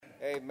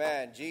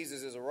Amen.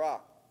 Jesus is a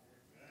rock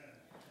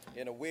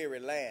in a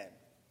weary land.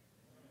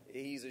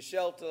 He's a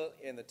shelter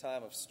in the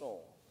time of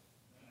storm.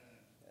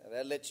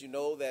 That lets you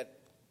know that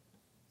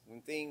when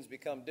things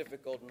become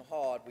difficult and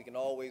hard, we can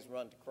always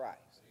run to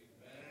Christ.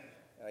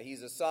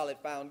 He's a solid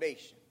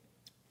foundation.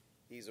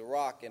 He's a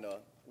rock in a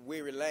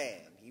weary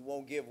land. He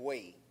won't give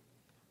way.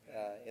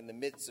 In the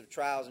midst of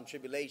trials and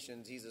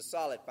tribulations, he's a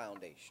solid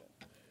foundation.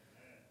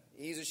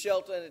 He's a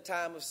shelter in a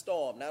time of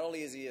storm. Not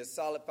only is he a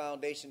solid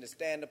foundation to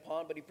stand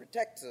upon, but he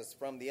protects us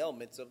from the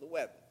elements of the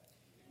weather.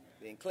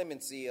 The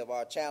inclemency of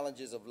our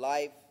challenges of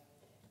life,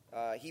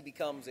 he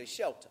becomes a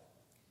shelter.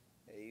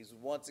 He's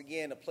once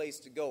again a place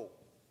to go.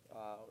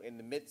 In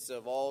the midst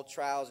of all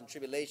trials and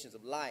tribulations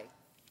of life,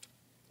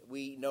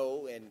 we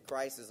know, and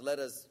Christ has let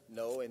us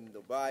know, and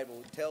the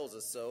Bible tells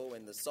us so,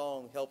 and the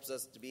song helps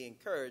us to be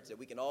encouraged that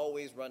we can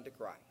always run to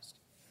Christ.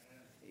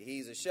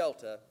 He's a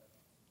shelter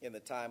in the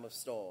time of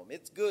storm.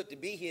 It's good to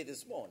be here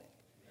this morning.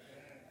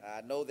 I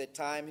know that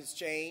time has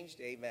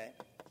changed. Amen.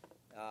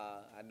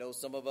 I know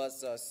some of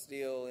us are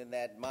still in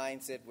that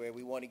mindset where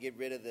we want to get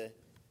rid of the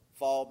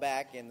fall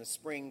back and the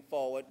spring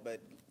forward,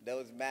 but it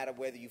doesn't matter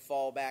whether you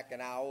fall back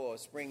an hour or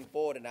spring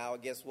forward an hour.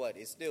 Guess what?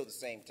 It's still the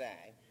same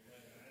time.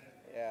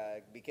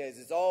 Because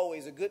it's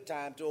always a good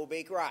time to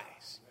obey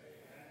Christ.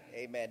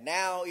 Amen.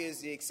 Now is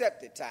the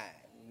accepted time.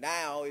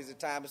 Now is the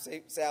time of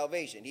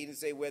salvation. He didn't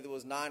say whether it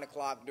was 9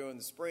 o'clock during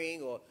the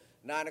spring or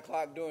 9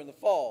 o'clock during the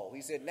fall.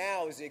 He said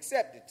now is the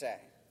accepted time.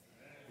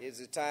 It's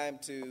a time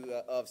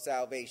of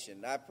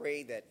salvation. I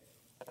pray that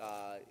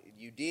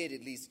you did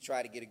at least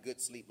try to get a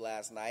good sleep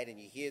last night, and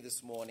you're here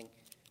this morning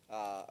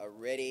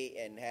ready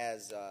and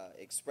has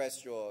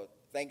expressed your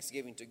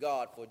thanksgiving to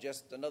God for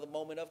just another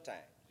moment of time.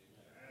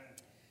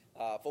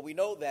 For we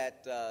know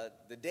that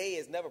the day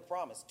is never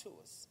promised to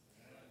us.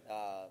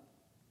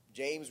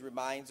 James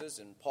reminds us,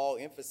 and Paul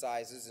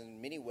emphasizes in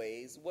many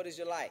ways, what is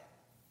your life?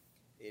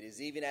 It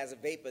is even as a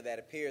vapor that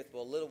appeareth for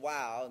a little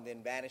while and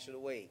then vanisheth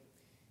away.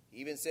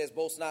 He even says,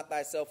 boast not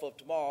thyself of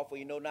tomorrow, for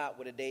you know not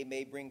what a day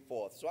may bring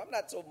forth. So I'm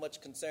not so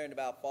much concerned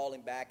about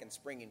falling back and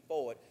springing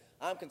forward.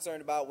 I'm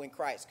concerned about when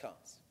Christ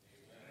comes.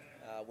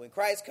 When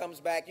Christ comes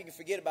back, you can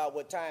forget about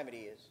what time it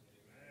is.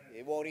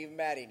 It won't even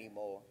matter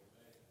anymore.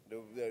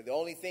 The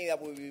only thing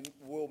that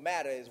will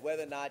matter is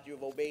whether or not you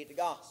have obeyed the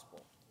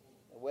gospel,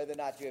 and whether or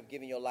not you have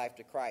given your life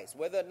to Christ,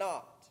 whether or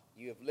not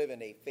you have lived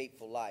a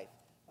faithful life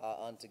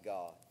unto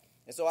God.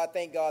 And so I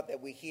thank God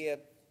that we're here.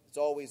 It's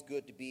always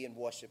good to be in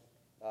worship,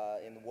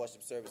 in the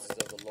worship services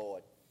of the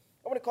Lord.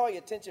 I want to call your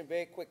attention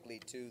very quickly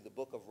to the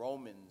book of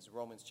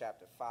Romans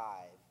chapter 5,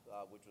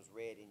 which was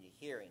read in your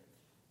hearing.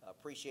 I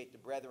appreciate the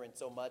brethren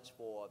so much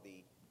for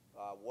the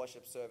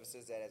worship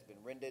services that has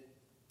been rendered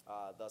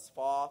thus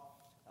far.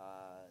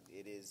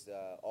 It is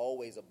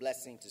always a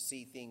blessing to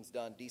see things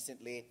done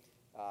decently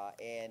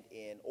and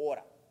in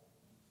order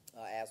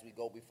as we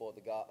go before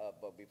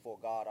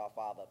God our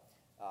Father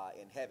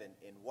in heaven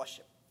in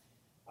worship.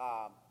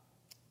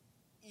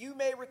 You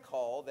may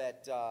recall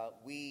that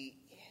we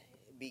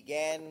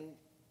began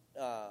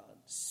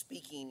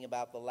speaking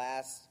about the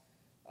last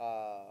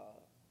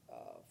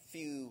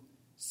few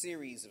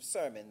series of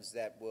sermons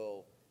that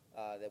we'll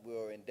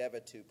endeavor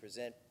to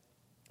present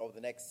over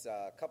the next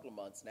couple of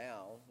months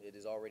now. It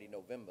is already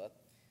November.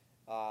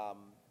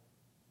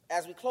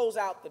 As we close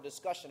out the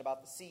discussion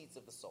about the seeds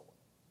of the sower.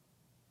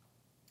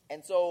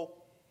 And so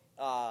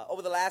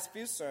over the last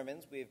few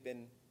sermons, we've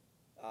been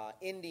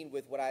ending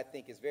with what I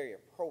think is very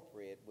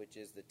appropriate, which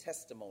is the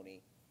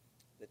testimony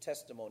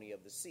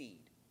of the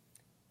seed.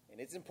 And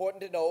it's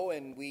important to know,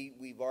 and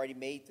we've already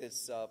made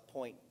this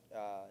point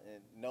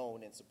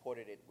known and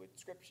supported it with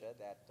Scripture,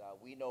 that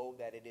we know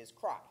that it is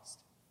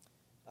Christ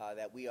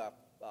that we are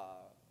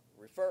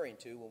referring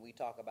to when we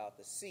talk about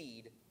the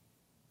seed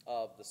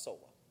of the sower.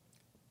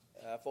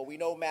 For we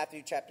know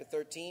Matthew chapter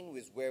 13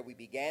 was where we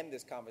began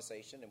this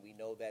conversation, and we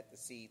know that the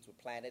seeds were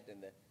planted,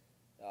 and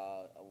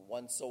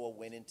one sower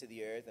went into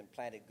the earth and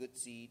planted good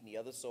seed, and the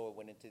other sower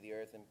went into the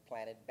earth and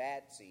planted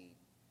bad seed.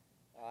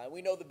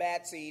 We know the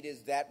bad seed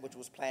is that which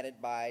was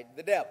planted by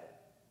the devil.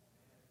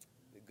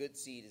 The good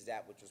seed is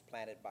that which was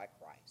planted by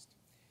Christ.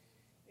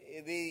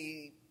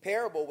 The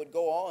parable would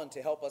go on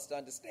to help us to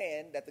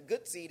understand that the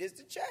good seed is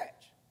the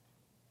church.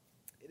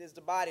 It is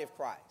the body of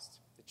Christ,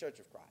 the church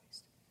of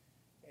Christ.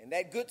 And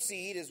that good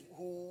seed is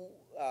who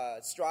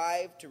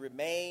strive to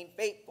remain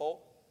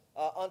faithful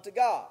unto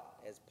God,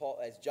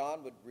 as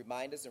John would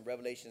remind us in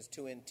Revelations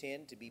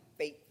 2:10, to be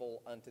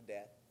faithful unto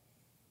death,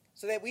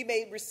 so that we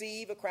may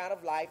receive a crown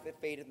of life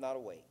that fadeth not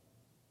away.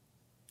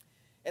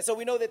 And so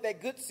we know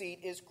that good seed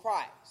is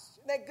Christ.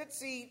 And that good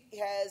seed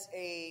has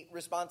a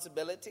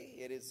responsibility.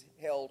 It is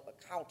held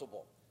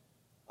accountable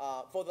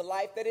for the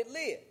life that it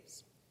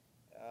lives.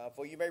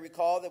 For you may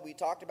recall that we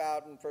talked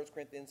about in 1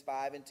 Corinthians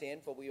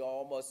 5:10, for we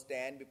all must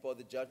stand before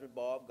the judgment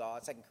bar of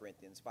God. 2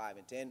 Corinthians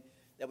 5:10,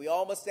 that we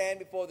all must stand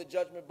before the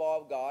judgment bar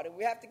of God, and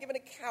we have to give an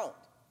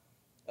account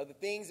of the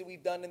things that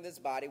we've done in this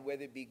body,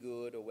 whether it be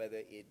good or whether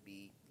it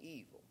be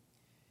evil.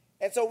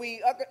 And so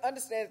we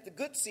understand that the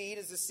good seed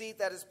is the seed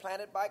that is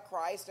planted by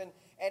Christ, and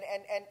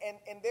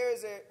there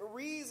is a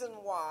reason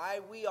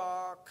why we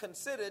are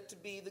considered to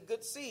be the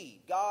good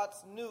seed,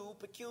 God's new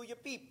peculiar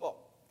people.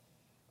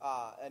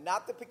 And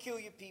not the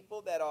peculiar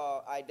people that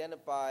are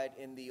identified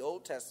in the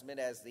Old Testament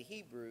as the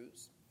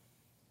Hebrews,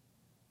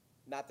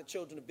 not the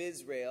children of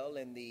Israel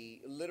in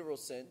the literal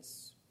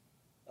sense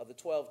of the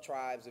 12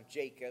 tribes of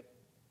Jacob,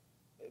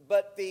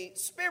 but the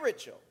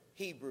spiritual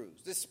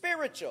Hebrews, the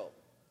spiritual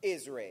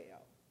Israel.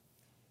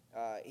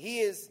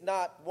 He is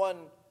not one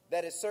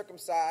that is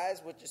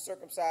circumcised, which is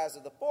circumcised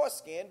of the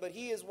foreskin, but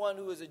he is one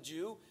who is a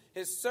Jew.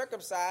 His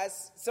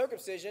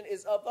circumcision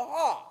is of the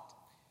heart.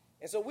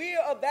 And so we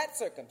are of that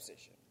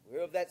circumcision.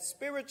 We're of that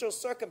spiritual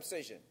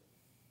circumcision,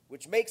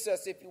 which makes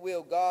us, if you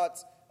will,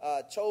 God's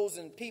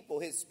chosen people,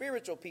 his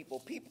spiritual people.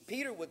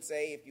 Peter would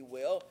say, if you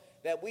will,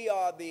 that we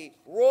are the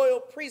royal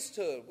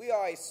priesthood. We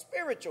are a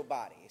spiritual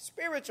body, a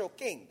spiritual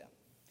kingdom.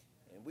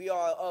 And we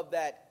are of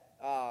that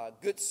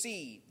good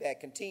seed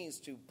that continues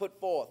to put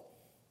forth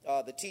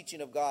the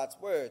teaching of God's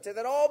word, so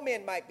that all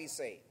men might be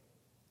saved.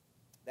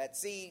 That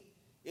seed,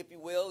 if you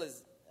will,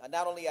 is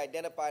not only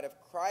identified of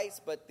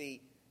Christ, but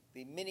the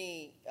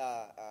many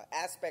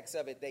aspects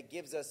of it that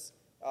gives us,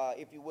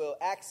 if you will,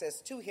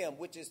 access to him,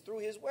 which is through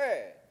his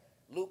word.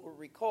 Luke will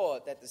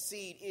record that the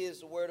seed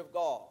is the word of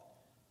God,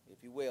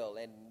 if you will.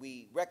 And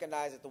we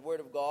recognize that the word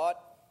of God,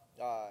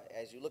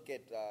 as you look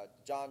at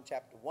John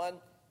chapter 1,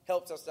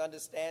 helps us to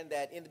understand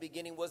that in the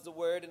beginning was the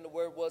Word, and the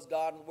Word was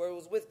God, and the Word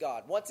was with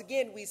God. Once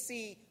again, we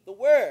see the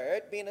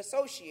Word being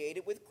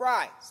associated with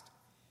Christ.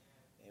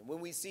 And when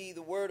we see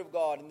the Word of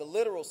God in the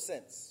literal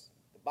sense,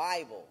 the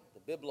Bible,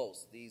 the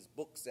Biblos, these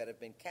books that have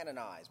been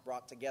canonized,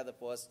 brought together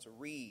for us to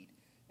read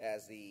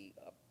as the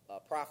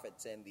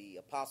prophets and the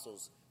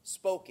apostles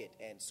spoke it,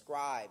 and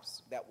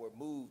scribes that were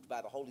moved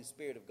by the Holy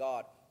Spirit of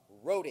God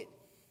wrote it.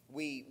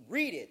 We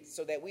read it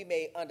so that we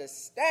may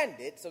understand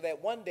it, so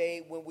that one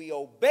day when we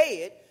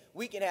obey it,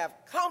 we can have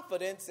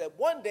confidence that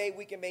one day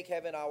we can make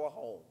heaven our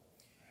home.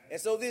 And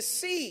so this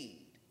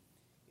seed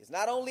is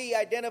not only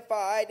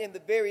identified in the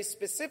very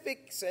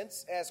specific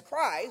sense as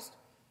Christ,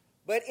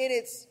 but in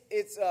its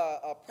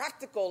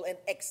practical and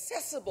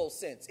accessible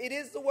sense. It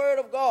is the Word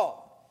of God.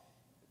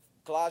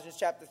 Colossians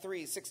chapter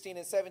 3, 16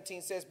 and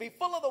 17 says, be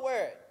full of the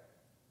Word.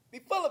 Be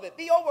full of it.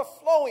 Be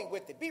overflowing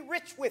with it. Be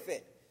rich with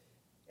it.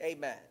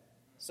 Amen.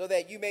 So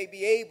that you may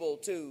be able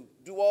to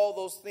do all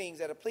those things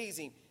that are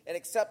pleasing and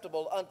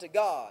acceptable unto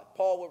God.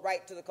 Paul would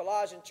write to the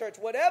Colossian church,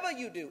 whatever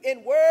you do,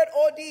 in word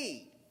or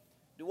deed,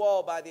 do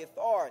all by the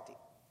authority,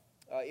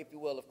 if you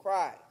will, of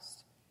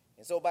Christ.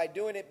 And so by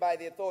doing it by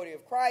the authority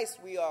of Christ,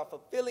 we are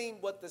fulfilling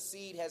what the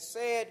seed has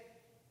said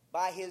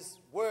by his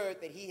word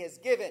that he has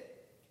given.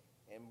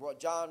 And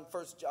John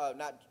 12,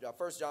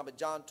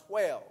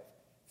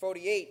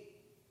 48,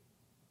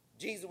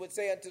 Jesus would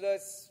say unto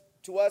us,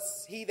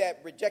 he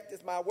that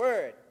rejecteth my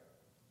word,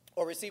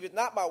 or receiveth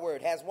not my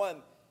word, has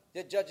one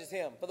that judges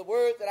him. For the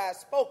words that I have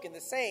spoken, the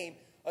same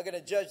are going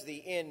to judge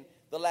thee in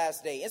the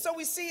last day. And so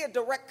we see a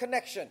direct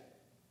connection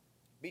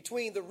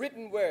between the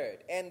written word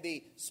and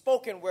the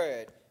spoken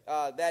word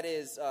that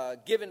is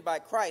given by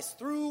Christ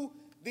through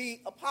the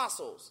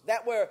apostles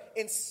that were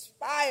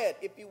inspired,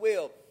 if you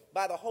will,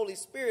 by the Holy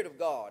Spirit of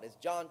God. As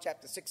John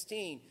chapter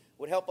 16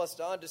 would help us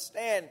to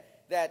understand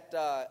that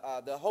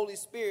the Holy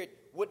Spirit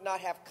would not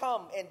have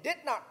come and did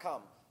not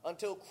come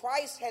until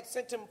Christ had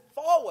sent him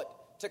forward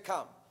to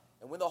come.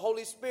 And when the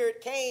Holy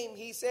Spirit came,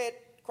 he said,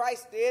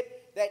 Christ did,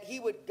 that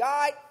he would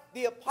guide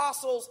the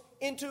apostles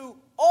into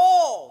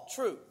all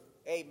truth.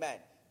 Amen.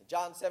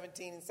 John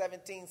 17 and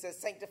 17 says,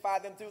 sanctify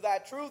them through thy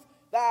truth.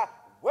 Thy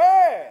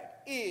word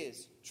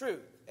is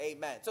truth.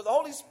 Amen. So the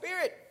Holy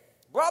Spirit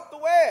brought the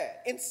word,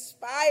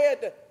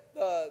 inspired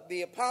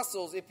the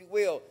apostles, if you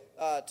will,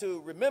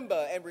 to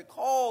remember and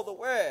recall the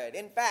word.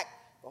 In fact,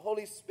 the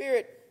Holy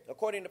Spirit,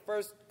 according to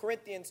 1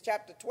 Corinthians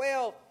chapter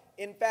 12,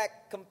 in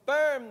fact,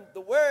 confirmed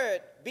the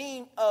word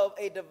being of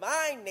a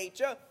divine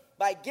nature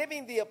by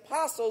giving the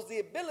apostles the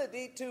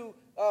ability to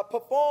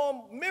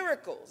perform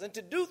miracles and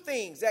to do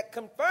things that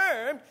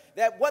confirmed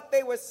that what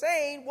they were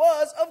saying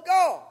was of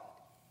God.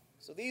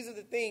 So these are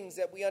the things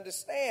that we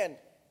understand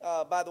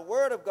by the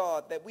word of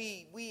God, that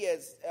we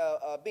as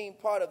being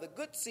part of the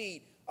good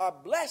seed are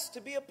blessed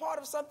to be a part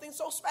of something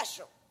so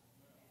special.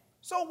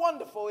 So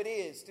wonderful it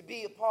is to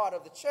be a part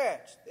of the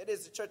church. That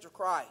is the Church of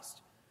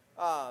Christ.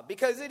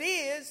 Because it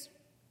is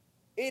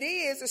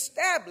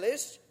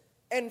established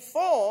and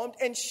formed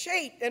and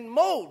shaped and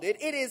molded.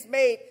 It is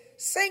made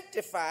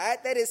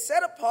sanctified, that is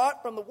set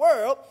apart from the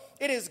world.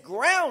 It is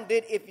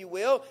grounded, if you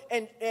will,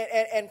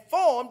 and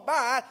formed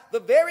by the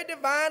very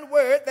divine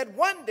word that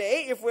one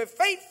day, if we're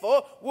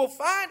faithful, we'll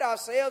find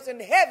ourselves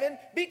in heaven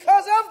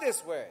because of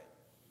this word.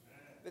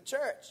 The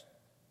church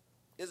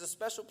is a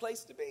special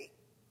place to be.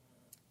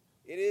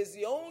 It is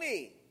the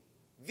only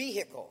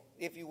vehicle,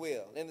 if you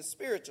will, in the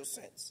spiritual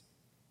sense,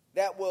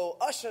 that will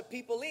usher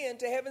people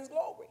into heaven's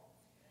glory.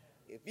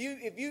 If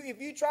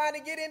you try to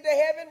get into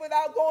heaven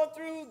without going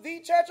through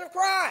the Church of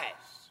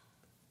Christ,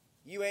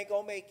 you ain't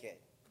going to make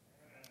it.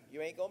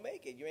 You ain't gonna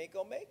make it. You ain't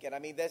gonna make it. I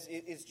mean,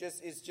 it's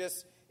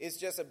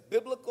just a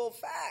biblical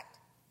fact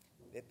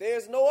that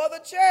there's no other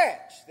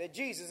church that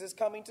Jesus is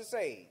coming to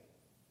save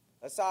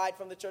aside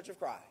from the Church of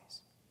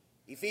Christ.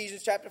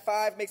 Ephesians chapter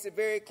 5 makes it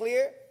very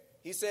clear.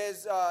 He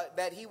says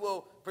that he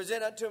will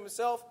present unto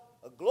himself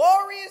a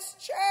glorious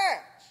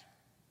church,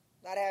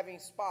 not having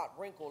spot,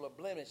 wrinkle, or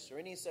blemish, or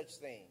any such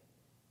thing.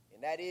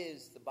 And that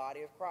is the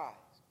body of Christ.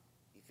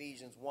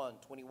 Ephesians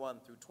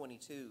 1:21 through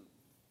 22.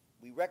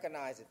 We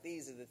recognize that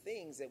these are the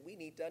things that we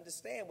need to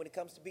understand when it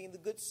comes to being the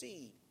good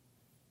seed,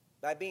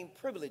 by being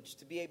privileged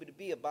to be able to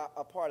be a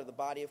part of the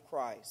body of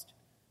Christ.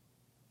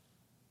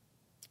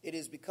 It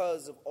is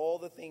because of all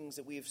the things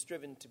that we have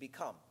striven to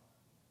become,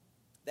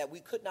 that we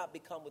could not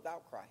become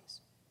without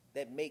Christ,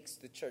 that makes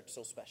the church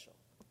so special.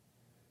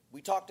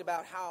 We talked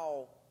about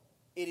how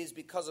it is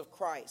because of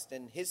Christ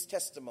and his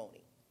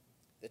testimony,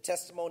 the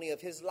testimony of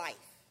his life,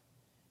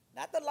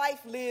 not the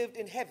life lived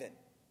in heaven,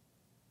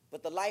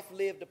 but the life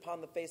lived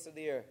upon the face of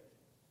the earth.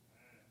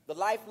 The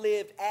life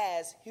lived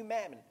as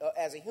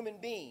a human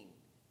being,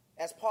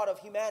 as part of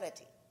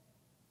humanity.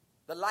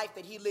 The life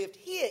that he lived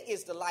here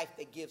is the life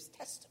that gives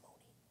testimony.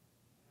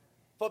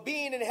 For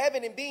being in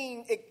heaven and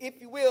being, if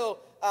you will,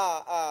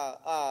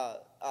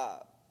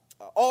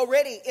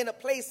 already in a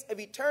place of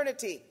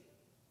eternity,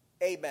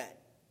 amen,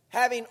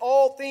 having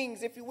all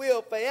things, if you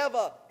will,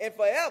 forever and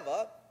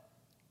forever,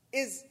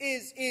 is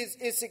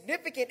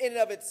significant in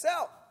and of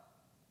itself.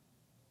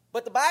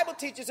 But the Bible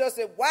teaches us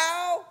that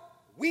while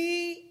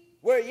we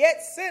were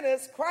yet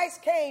sinners,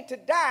 Christ came to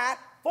die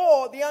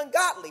for the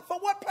ungodly. For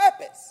what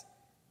purpose?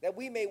 That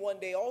we may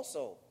one day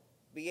also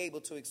be able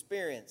to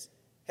experience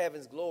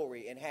heaven's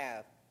glory and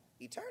have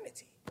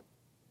eternity.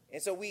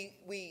 And so we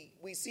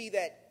see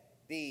that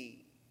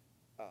the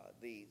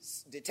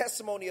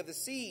testimony of the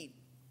seed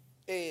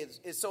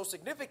is so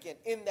significant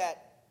in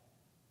that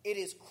it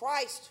is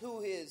Christ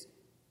who is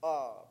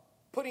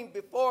putting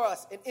before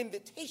us an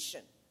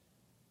invitation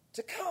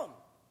to come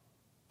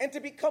and to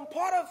become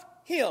part of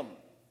him,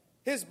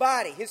 his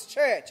body, his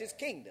church, his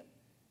kingdom,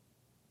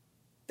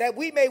 that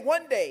we may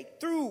one day,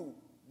 through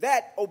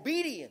that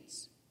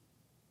obedience,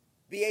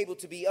 be able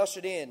to be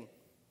ushered in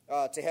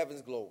to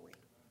heaven's glory.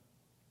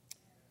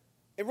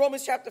 In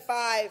Romans chapter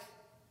 5,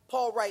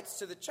 Paul writes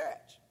to the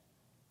church,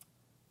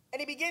 and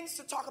he begins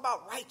to talk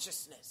about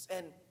righteousness.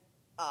 And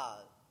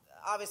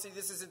obviously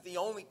this isn't the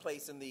only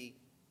place in the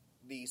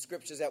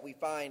scriptures that we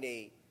find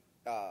a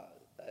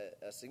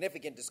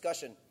significant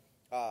discussion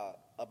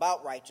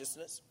about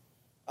righteousness.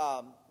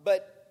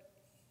 But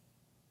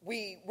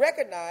we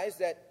recognize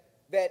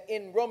that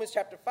in Romans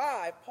chapter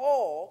 5,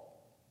 Paul,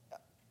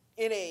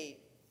 in a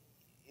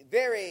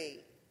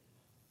very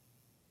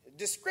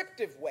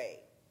descriptive way,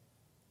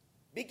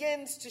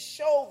 begins to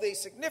show the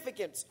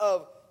significance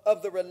of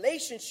the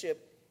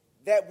relationship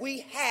that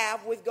we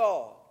have with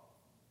God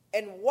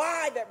and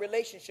why that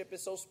relationship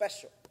is so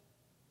special.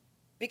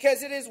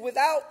 Because it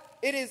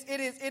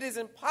is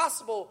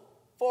impossible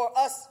for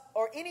us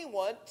or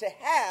anyone to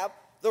have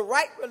the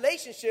right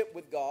relationship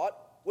with God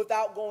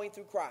without going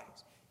through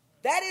Christ.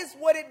 That is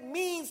what it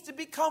means to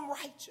become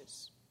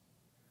righteous.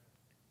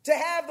 To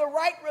have the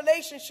right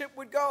relationship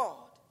with God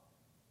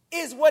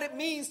is what it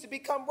means to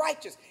become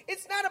righteous.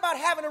 It's not about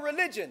having a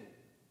religion.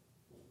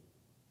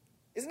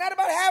 It's not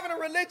about having a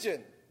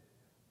religion.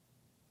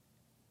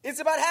 It's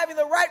about having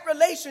the right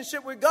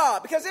relationship with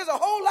God, because there's a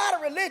whole lot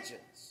of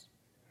religions.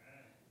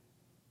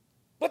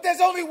 But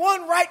there's only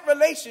one right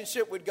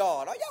relationship with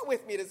God. Are y'all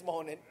with me this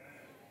morning?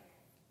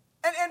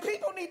 And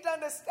people need to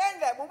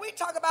understand that when we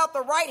talk about the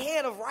right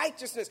hand of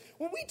righteousness,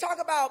 when we talk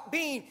about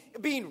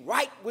being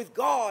right with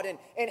God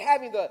and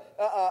having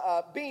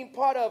being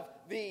part of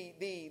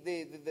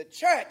the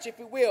church, if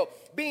you will,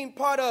 being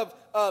part of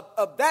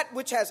that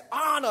which has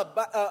honor,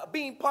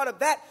 being part of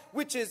that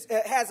which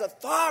has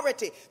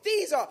authority,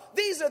 these are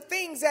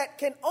things that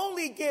can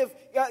only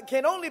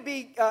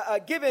be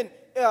given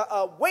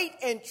weight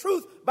and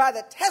truth by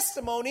the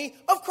testimony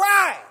of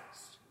Christ.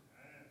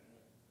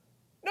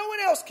 No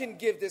one else can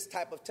give this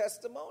type of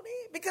testimony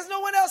because no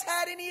one else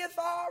had any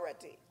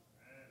authority.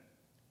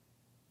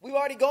 We've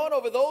already gone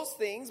over those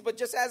things, but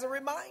just as a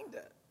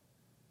reminder.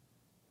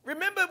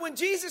 Remember when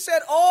Jesus said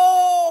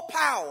all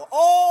power,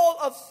 all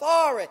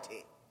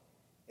authority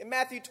in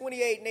Matthew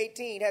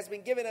 28:18 has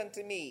been given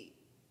unto me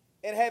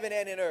in heaven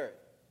and in earth.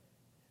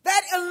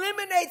 That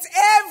eliminates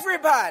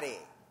everybody,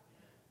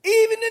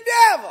 even the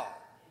devil.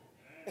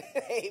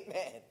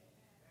 Amen.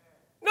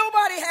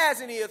 Nobody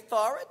has any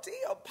authority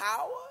or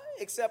power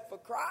except for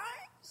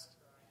Christ.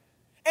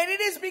 And it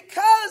is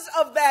because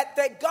of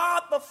that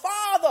God the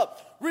Father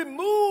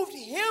removed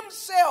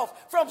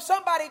himself from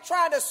somebody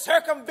trying to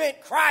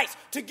circumvent Christ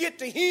to get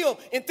to him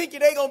and thinking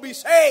they're going to be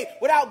saved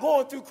without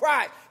going through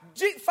Christ.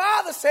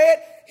 Father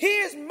said,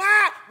 "Here's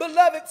my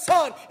beloved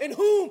Son in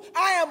whom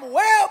I am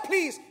well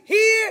pleased.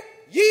 Hear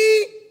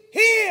ye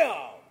him."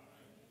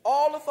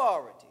 All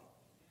authority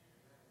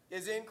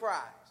is in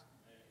Christ.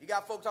 You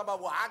got folks talking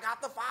about, well, I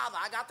got the Father,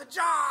 I got the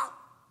job,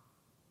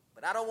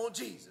 but I don't want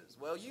Jesus.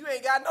 Well, you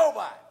ain't got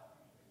nobody.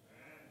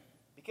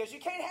 Because you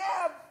can't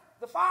have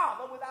the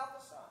Father without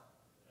the Son.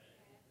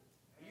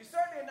 You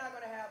certainly are not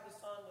going to have the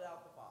Son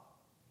without the Father.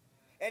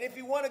 And if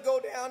you want to go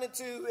down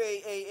into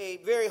a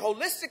very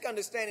holistic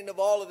understanding of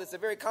all of this, a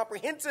very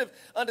comprehensive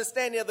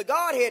understanding of the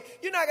Godhead,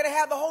 you're not going to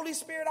have the Holy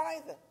Spirit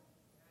either.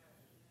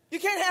 You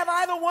can't have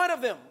either one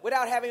of them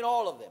without having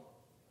all of them.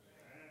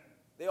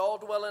 They all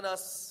dwell in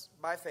us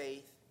by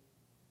faith,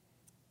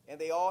 and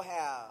they all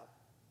have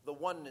the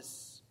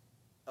oneness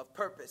of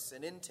purpose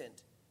and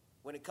intent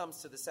when it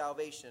comes to the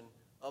salvation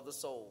of the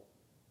soul.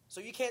 So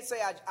you can't say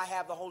I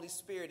have the Holy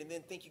Spirit and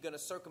then think you're going to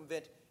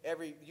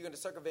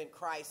circumvent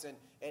Christ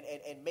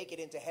and make it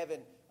into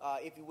heaven,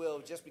 if you will,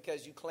 just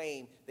because you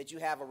claim that you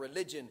have a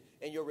religion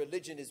and your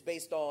religion is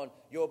based on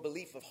your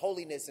belief of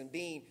holiness and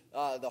being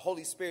the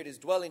Holy Spirit is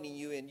dwelling in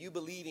you and you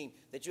believing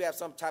that you have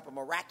some type of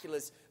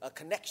miraculous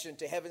connection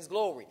to heaven's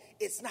glory.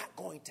 It's not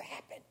going to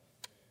happen.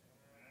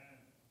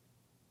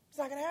 It's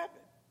not going to happen.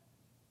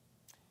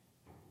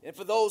 And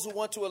for those who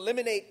want to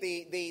eliminate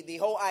the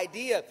whole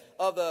idea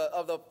of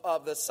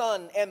the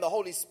Son and the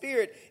Holy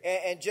Spirit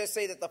and just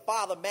say that the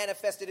Father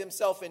manifested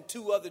himself in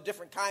two other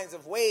different kinds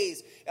of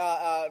ways,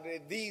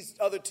 these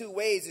other two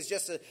ways is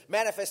just a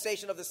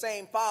manifestation of the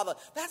same Father,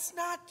 that's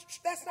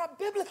not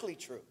biblically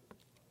true.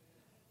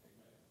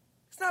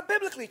 It's not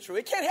biblically true.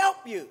 It can't help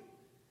you.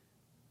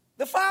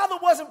 The Father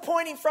wasn't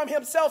pointing from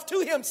himself to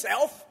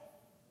himself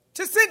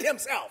to send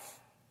himself.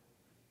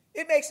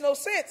 It makes no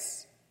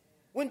sense.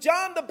 When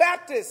John the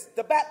Baptist,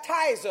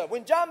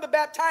 when John the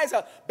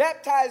Baptizer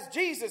baptized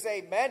Jesus,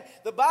 amen,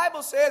 the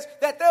Bible says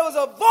that there was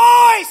a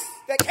voice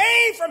that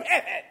came from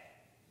heaven.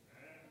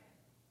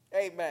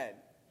 Amen.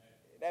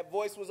 That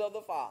voice was of the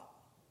Father.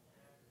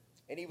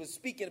 And he was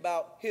speaking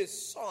about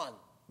his Son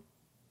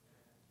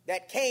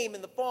that came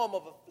in the form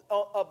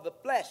of the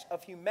flesh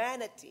of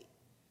humanity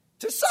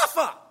to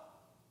suffer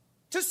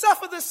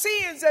the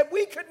sins that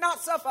we could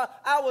not suffer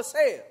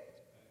ourselves.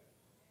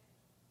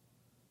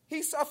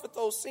 He suffered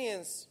those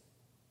sins,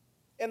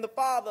 and the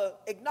Father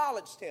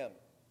acknowledged him.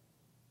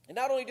 And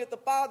not only did the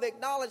Father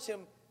acknowledge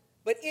him,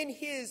 but in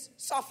his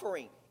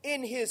suffering,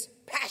 in his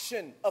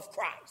passion of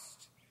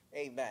Christ.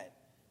 Amen.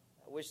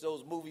 I wish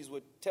those movies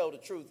would tell the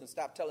truth and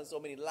stop telling so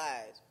many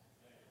lies.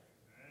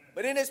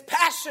 But in his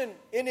passion,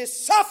 in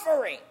his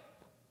suffering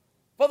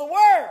for the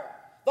Word,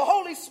 the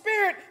Holy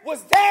Spirit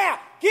was there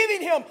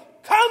giving him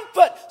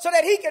comfort so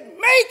that he could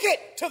make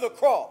it to the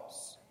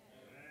cross.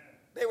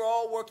 They were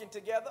all working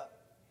together.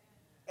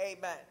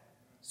 Amen.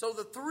 So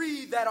the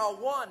three that are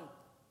one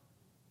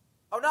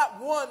are not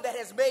one that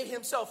has made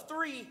himself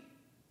three.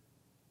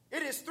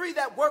 It is three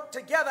that work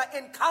together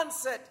in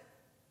concert,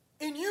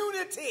 in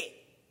unity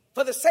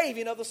for the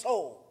saving of the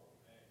soul.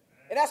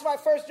 And that's why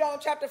 1 John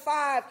chapter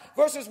 5,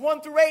 verses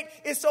 1 through 8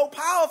 is so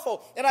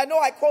powerful. And I know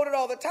I quote it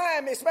all the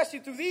time, especially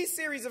through these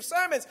series of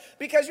sermons,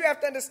 because you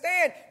have to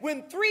understand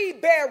when three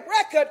bear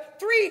record,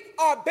 three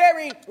are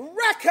bearing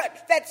record.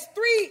 That's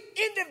three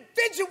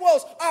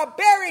individuals are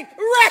bearing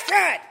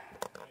record.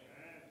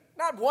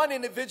 Not one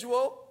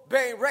individual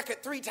bearing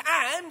record three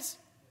times.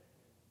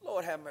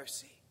 Lord have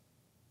mercy.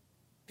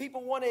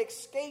 People want to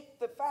escape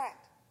the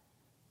fact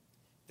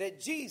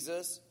that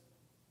Jesus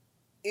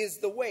is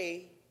the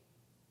way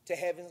to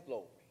heaven's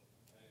glory.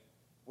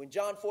 When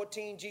John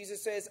 14,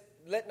 Jesus says,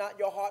 let not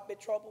your heart be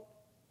troubled.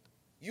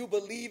 You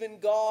believe in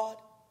God,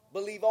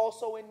 believe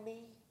also in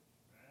me.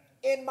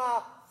 In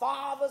my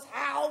Father's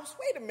house.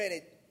 Wait a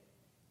minute.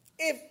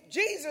 If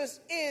Jesus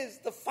is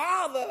the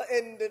Father,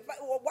 why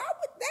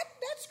would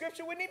that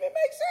scripture wouldn't even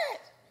make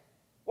sense?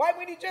 Why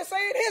wouldn't he just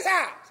say in his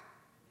house?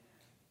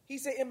 He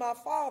said, in my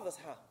Father's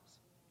house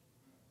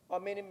are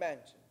many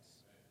mansions.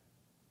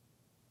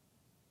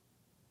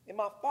 In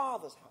my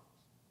Father's house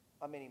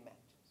are many mansions.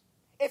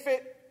 If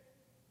it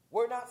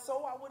were not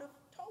so, I would have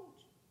told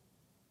you.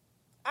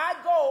 I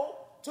go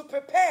to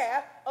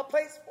prepare a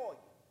place for you.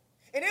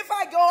 And if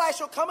I go, I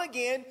shall come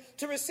again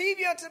to receive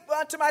you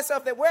unto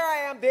myself, that where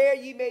I am, there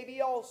ye may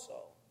be also.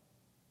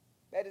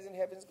 That is in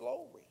heaven's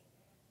glory.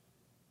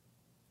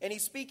 And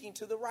he's speaking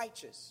to the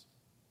righteous,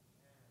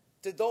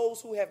 to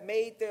those who have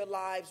made their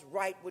lives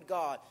right with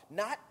God,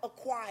 not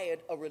acquired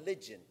a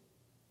religion,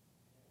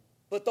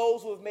 but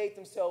those who have made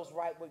themselves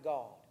right with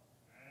God.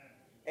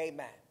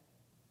 Amen.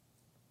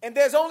 And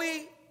there's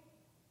only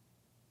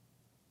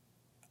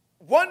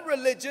one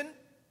religion,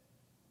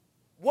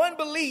 one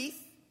belief,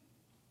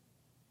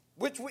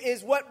 which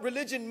is what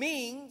religion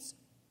means.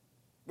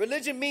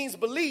 Religion means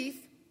belief.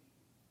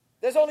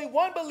 There's only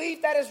one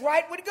belief that is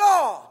right with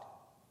God.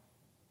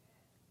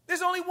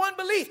 There's only one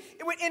belief.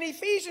 In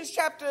Ephesians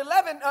chapter 4,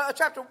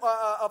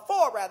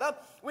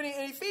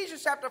 in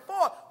Ephesians chapter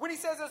 4, when he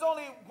says there's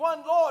only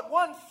one Lord,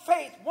 one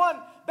faith,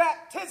 one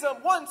baptism,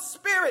 one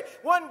Spirit,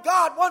 one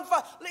God, one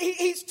Father,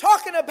 he's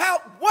talking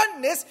about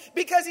oneness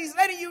because he's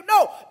letting you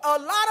know a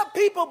lot of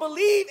people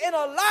believe in a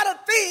lot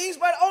of things,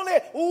 but only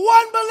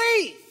one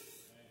belief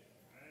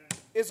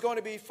is going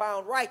to be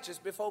found righteous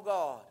before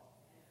God,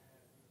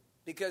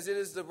 because it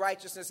is the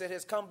righteousness that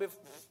has come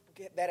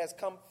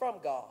from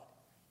God.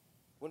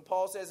 When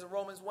Paul says in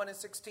Romans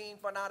 1:16,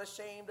 for not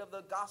ashamed of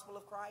the gospel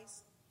of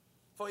Christ,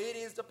 For it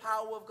is the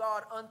power of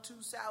God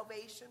unto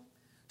salvation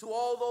to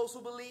all those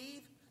who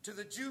believe, to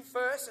the Jew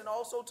first and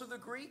also to the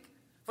Greek.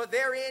 For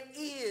therein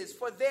is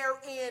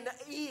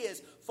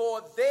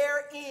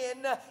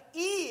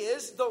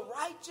the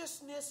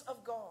righteousness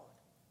of God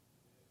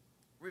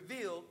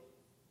revealed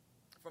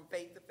from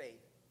faith to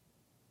faith.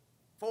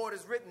 For it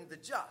is written, the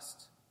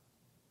just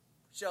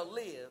shall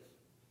live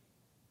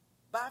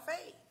by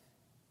faith.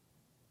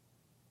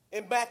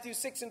 In Matthew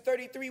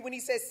 6:33, when he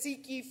says,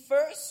 seek ye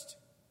first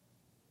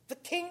the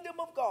kingdom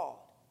of God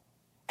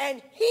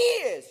and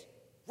his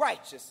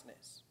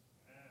righteousness,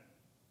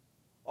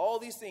 all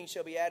these things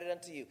shall be added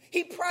unto you.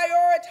 He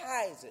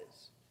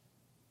prioritizes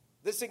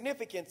the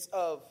significance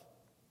of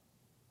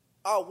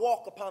our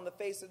walk upon the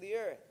face of the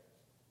earth.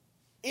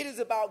 It is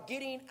about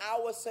getting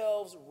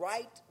ourselves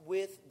right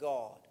with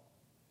God,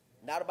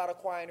 not about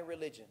acquiring a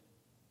religion.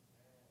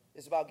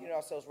 It's about getting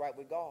ourselves right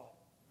with God.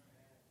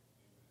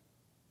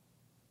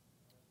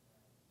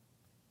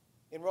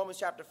 In Romans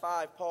chapter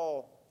 5,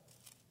 Paul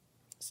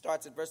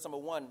starts at verse number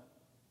 1.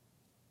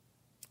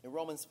 In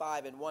Romans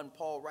 5:1,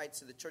 Paul writes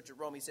to the church of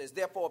Rome, he says,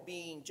 therefore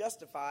being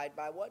justified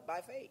by what? By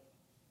faith.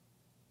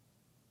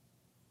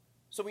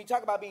 So when you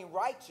talk about being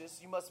righteous,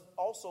 you must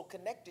also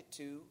connect it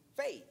to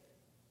faith.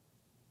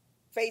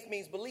 Faith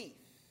means belief,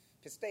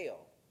 pisteo.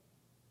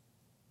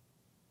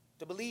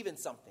 To believe in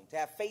something, to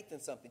have faith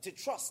in something, to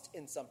trust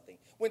in something.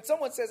 When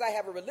someone says, I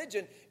have a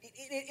religion,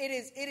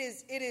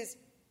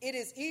 it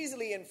is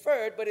easily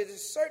inferred, but it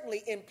is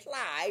certainly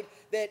implied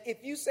that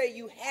if you say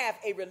you have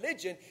a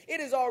religion, it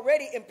is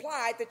already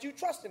implied that you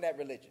trust in that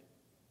religion.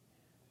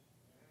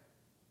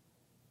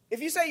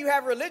 If you say you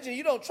have a religion,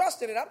 you don't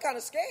trust in it, I'm kind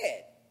of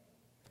scared.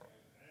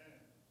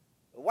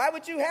 Why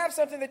would you have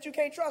something that you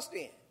can't trust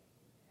in?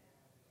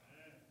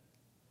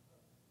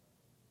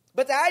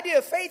 But the idea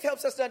of faith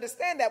helps us to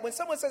understand that when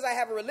someone says, I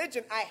have a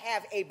religion, I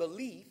have a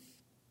belief.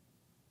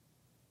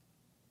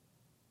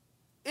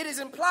 It is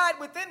implied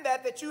within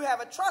that you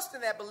have a trust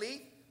in that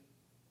belief.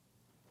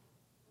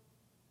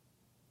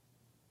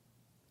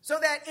 So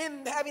that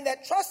in having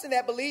that trust in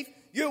that belief,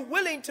 you're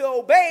willing to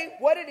obey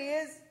what it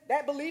is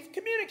that belief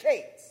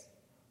communicates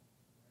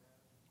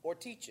or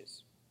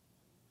teaches.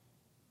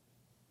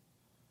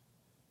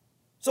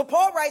 So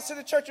Paul writes to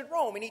the church at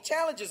Rome and he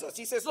challenges us.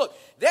 He says, look,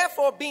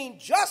 therefore being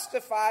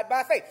justified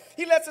by faith.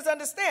 He lets us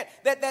understand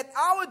that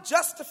our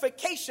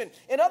justification,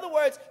 in other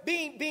words,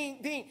 being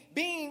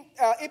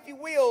if you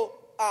will,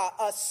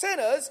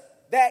 sinners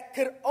that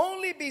could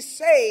only be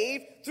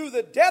saved through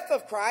the death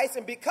of Christ.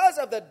 And because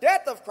of the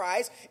death of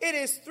Christ, it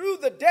is through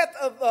the death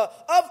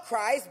of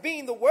Christ,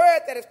 being the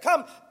word that has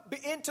come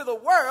into the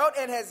world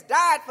and has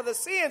died for the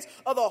sins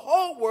of the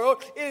whole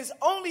world. It is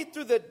only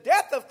through the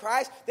death of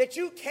Christ that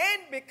you can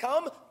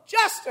become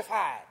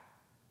justified.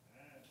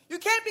 You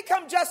can't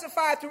become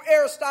justified through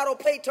Aristotle,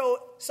 Plato,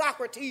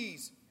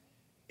 Socrates.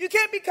 You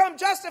can't become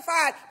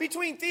justified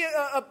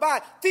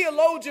by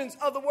theologians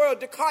of the world,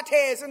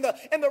 Descartes and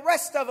the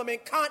rest of them,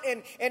 and Kant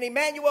and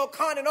Immanuel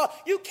Kant and all.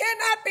 You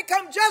cannot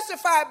become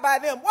justified by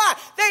them. Why?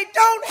 They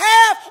don't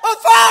have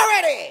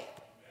authority.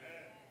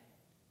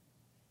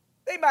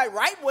 They might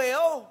write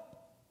well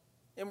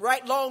and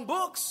write long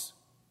books,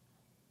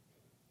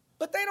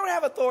 but they don't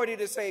have authority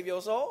to save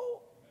your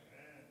soul.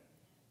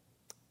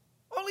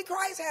 Only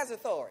Christ has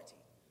authority.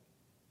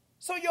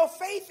 So your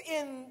faith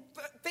in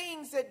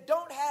things that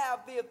don't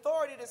have the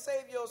authority to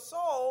save your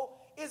soul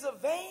is a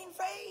vain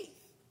faith.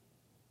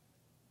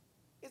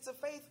 It's a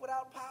faith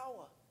without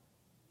power.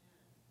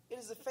 It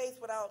is a faith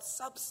without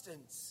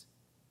substance.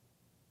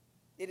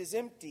 It is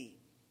empty.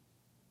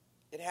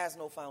 It has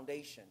no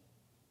foundation.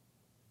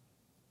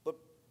 But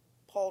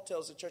Paul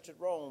tells the church at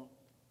Rome,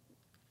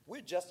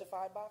 we're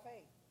justified by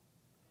faith.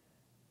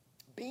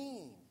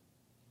 Being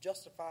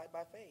justified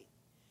by faith.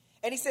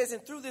 And he says,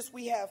 and through this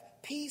we have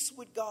peace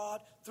with God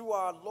through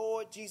our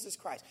Lord Jesus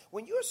Christ.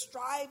 When you're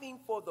striving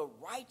for the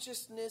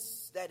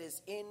righteousness that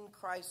is in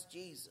Christ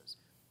Jesus,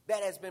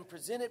 that has been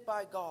presented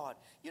by God,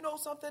 you know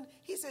something?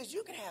 He says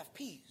you can have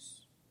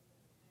peace.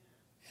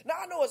 Now,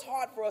 I know it's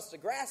hard for us to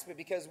grasp it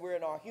because we're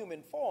in our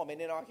human form.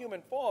 And in our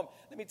human form,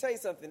 let me tell you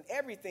something,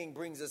 everything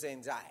brings us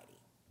anxiety.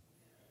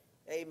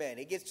 Amen.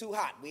 It gets too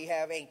hot, we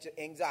have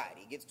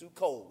anxiety. It gets too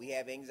cold, we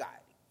have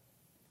anxiety.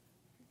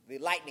 The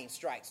lightning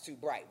strikes too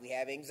bright, we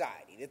have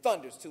anxiety. The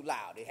thunder's too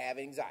loud, we have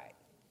anxiety.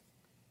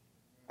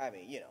 I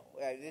mean,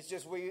 it's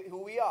just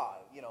who we are,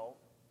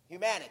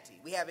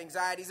 humanity. We have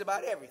anxieties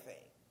about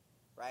everything,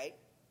 right?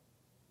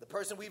 The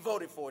person we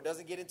voted for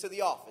doesn't get into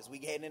the office, we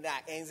get into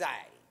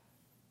anxiety.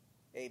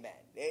 Amen.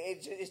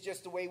 It's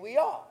just the way we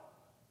are,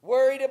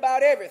 worried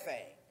about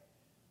everything.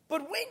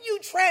 But when you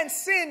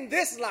transcend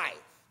this life,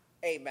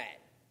 amen,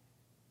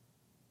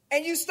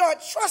 and you start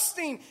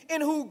trusting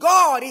in who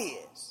God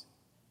is,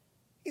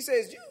 he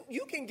says,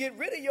 you can get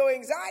rid of your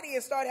anxiety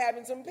and start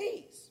having some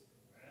peace.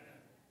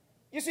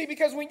 You see,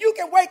 because when you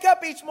can wake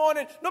up each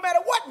morning, no matter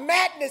what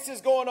madness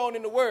is going on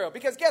in the world,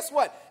 because guess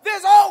what?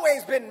 There's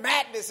always been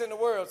madness in the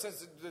world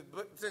since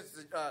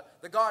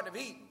the Garden of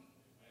Eden.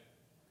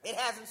 It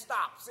hasn't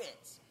stopped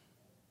since.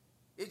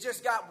 It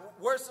just got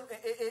worse.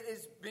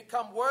 It's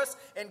become worse,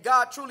 and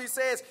God truly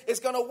says it's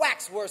going to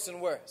wax worse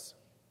and worse.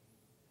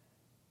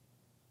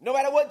 No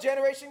matter what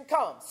generation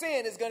comes,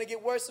 sin is going to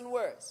get worse and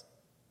worse.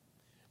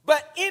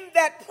 But in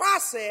that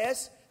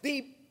process,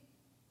 the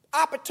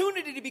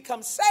opportunity to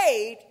become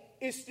saved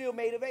is still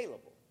made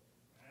available.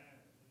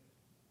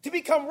 To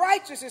become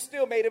righteous is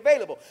still made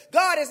available.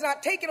 God has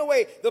not taken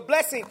away the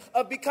blessing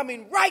of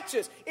becoming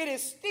righteous. It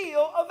is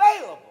still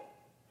available.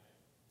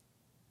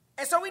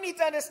 And so we need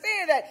to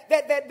understand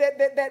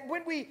that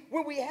when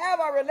we have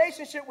our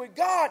relationship with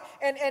God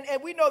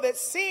and we know that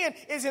sin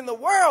is in the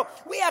world,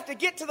 we have to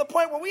get to the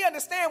point where we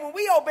understand when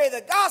we obey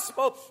the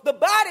gospel, the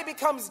body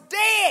becomes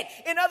dead.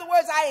 In other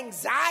words, our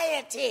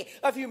anxiety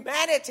of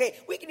humanity,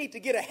 we need to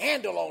get a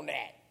handle on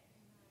that.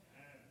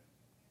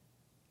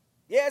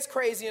 Yeah, it's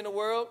crazy in the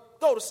world.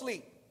 Go to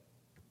sleep.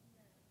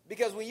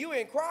 Because when you're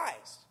in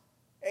Christ,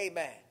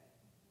 amen,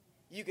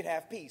 you can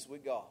have peace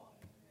with God.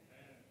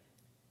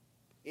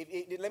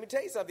 Let me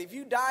tell you something. If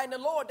you die in the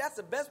Lord, that's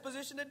the best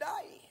position to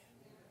die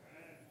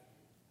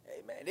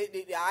in.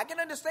 Amen. I can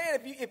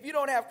understand if you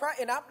don't have Christ.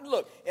 And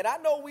I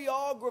know we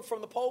all grow from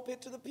the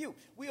pulpit to the pew.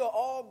 We are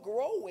all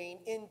growing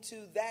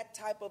into that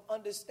type of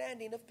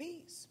understanding of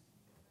peace.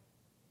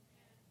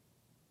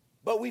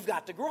 But we've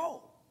got to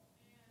grow.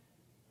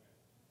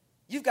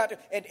 You've got to,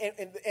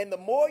 and the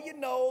more you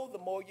know, the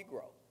more you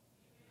grow.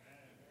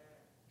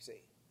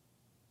 See,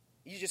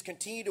 you just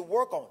continue to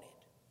work on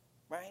it,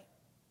 right?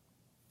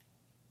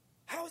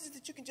 How is it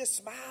that you can just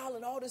smile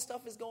and all this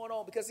stuff is going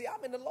on? Because, see,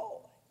 I'm in the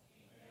Lord.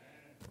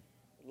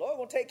 The Lord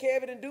going to take care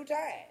of it in due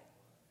time.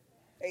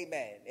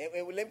 Amen.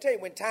 And let me tell you,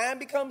 when time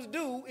becomes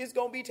due, it's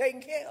going to be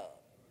taken care of.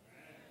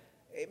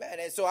 Amen.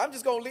 And so I'm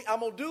going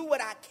to do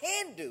what I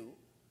can do.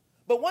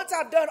 But once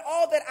I've done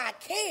all that I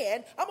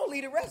can, I'm going to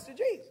leave the rest to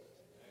Jesus.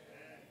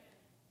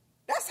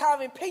 That's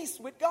having peace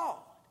with God.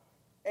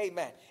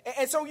 Amen.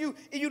 And so you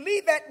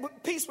leave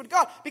that peace with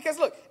God because,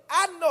 look,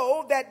 I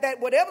know that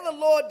whatever the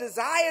Lord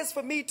desires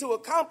for me to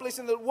accomplish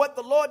and what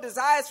the Lord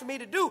desires for me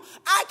to do,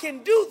 I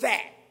can do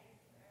that.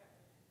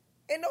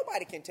 And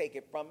nobody can take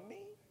it from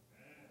me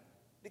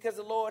because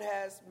the Lord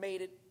has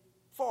made it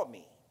for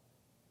me.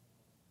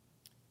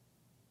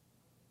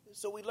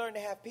 So we learn to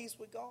have peace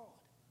with God.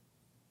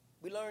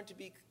 We learn to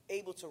be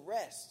able to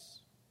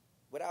rest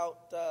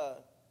without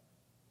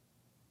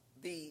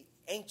the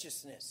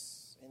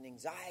anxiousness and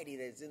anxiety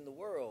that's in the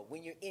world.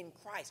 When you're in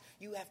Christ,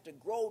 you have to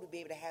grow to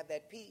be able to have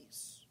that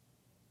peace.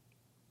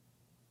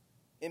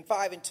 In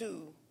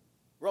 5:2,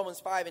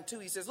 Romans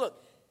 5:2, he says,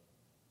 look,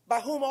 by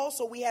whom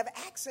also we have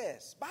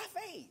access by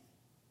faith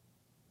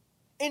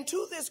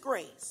into this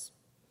grace,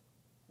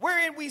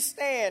 wherein we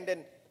stand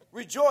and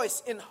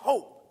rejoice in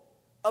hope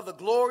of the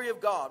glory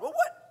of God. Well,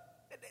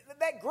 what?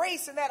 That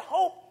grace and that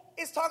hope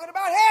is talking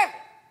about heaven.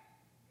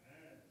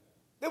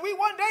 That we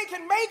one day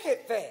can make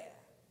it there.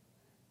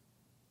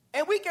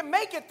 And we can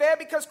make it there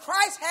because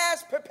Christ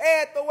has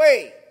prepared the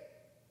way.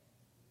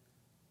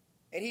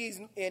 And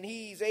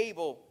he's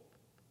able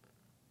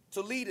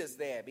to lead us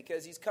there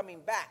because he's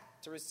coming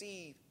back to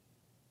receive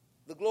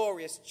the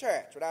glorious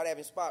church without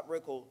having spot,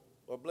 wrinkle,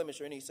 or blemish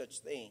or any such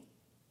thing.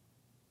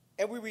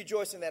 And we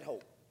rejoice in that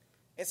hope.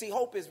 And see,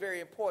 hope is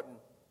very important.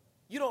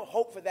 You don't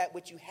hope for that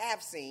which you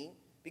have seen,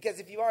 because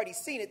if you've already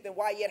seen it, then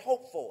why yet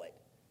hope for it?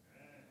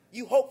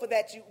 You hope for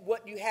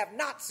what you have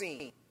not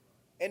seen.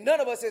 And none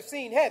of us have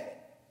seen heaven.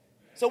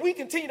 So we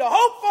continue to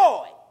hope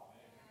for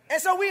it.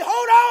 And so we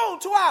hold on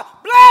to our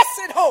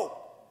blessed hope,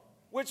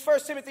 which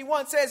 1 Timothy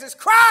 1 says is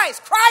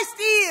Christ. Christ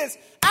is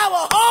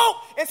our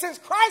hope. And since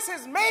Christ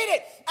has made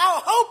it,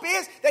 our hope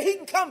is that he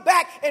can come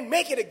back and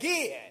make it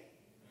again.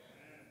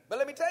 But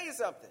let me tell you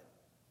something.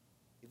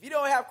 If you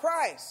don't have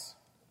Christ,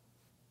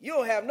 you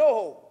don't have no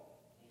hope.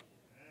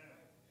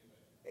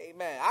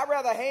 Amen. I'd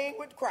rather hang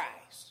with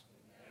Christ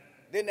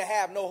than to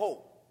have no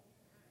hope.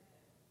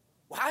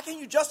 Well, how can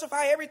you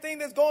justify everything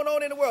that's going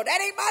on in the world?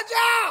 That ain't my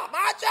job.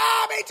 My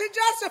job ain't to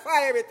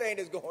justify everything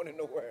that's going on in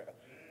the world.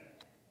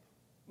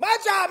 My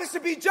job is to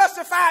be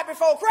justified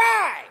before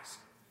Christ.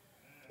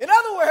 In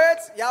other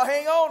words, y'all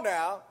hang on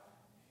now.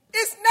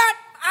 It's not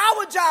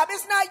our job.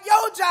 It's not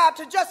your job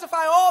to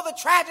justify all the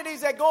tragedies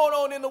that are going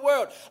on in the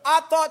world.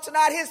 Our thoughts are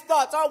not his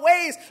thoughts. Our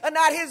ways are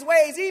not his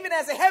ways. Even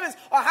as the heavens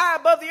are high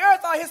above the earth,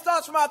 are his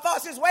thoughts from our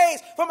thoughts, his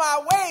ways from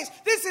our ways.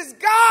 This is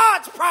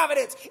God's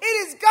providence. It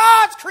is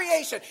God's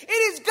creation. It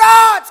is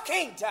God's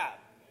kingdom.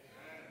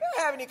 You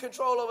don't have any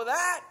control over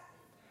that.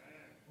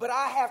 But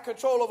I have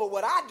control over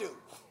what I do.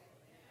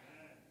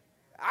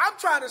 I'm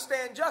trying to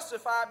stand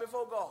justified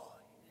before God.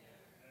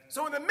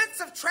 So in the midst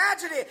of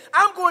tragedy,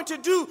 I'm going to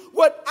do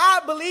what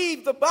I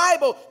believe the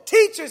Bible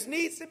teaches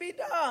needs to be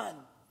done.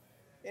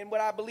 And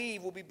what I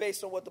believe will be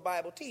based on what the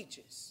Bible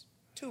teaches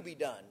to be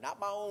done. Not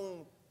my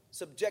own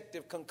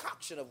subjective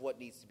concoction of what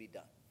needs to be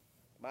done.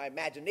 My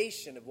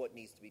imagination of what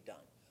needs to be done.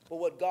 But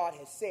what God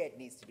has said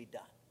needs to be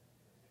done.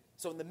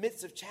 So in the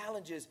midst of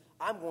challenges,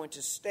 I'm going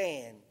to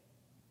stand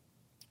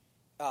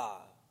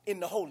in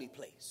the holy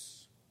place.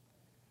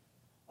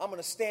 I'm going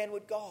to stand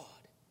with God.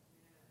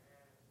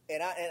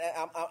 And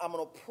I'm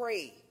going to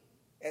pray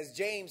As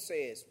James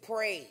says,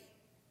 pray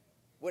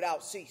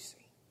without ceasing.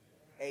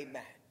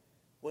 Amen.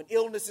 When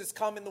illnesses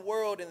come in the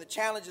world and the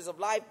challenges of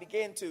life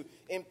begin to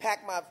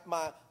impact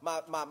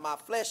my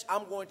flesh,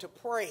 I'm going to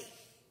pray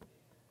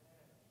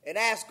and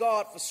ask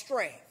God for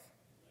strength.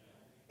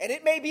 And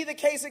it may be the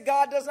case that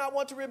God does not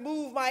want to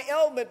remove my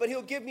ailment, but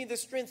he'll give me the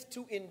strength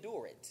to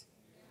endure it.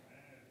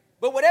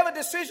 But whatever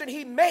decision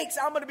he makes,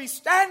 I'm going to be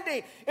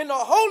standing in the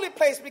holy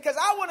place because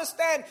I want to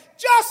stand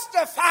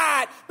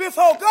justified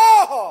before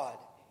God.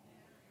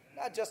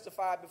 Not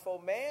justified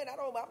before man.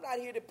 I'm not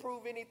here to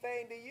prove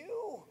anything to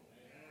you.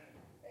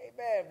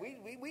 Amen.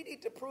 We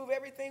need to prove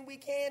everything we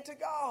can to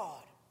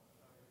God.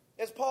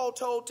 As Paul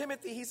told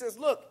Timothy, he says,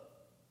 look,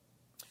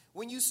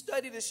 when you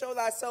study to show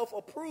thyself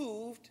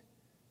approved,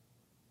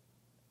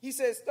 he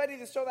says, study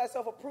to show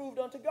thyself approved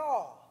unto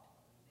God.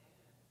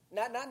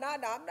 No, I'm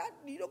not.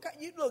 Look,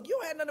 you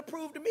don't have nothing to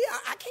prove to me.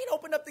 I can't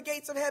open up the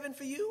gates of heaven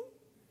for you.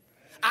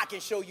 I can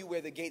show you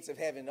where the gates of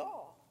heaven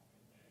are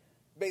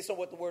based on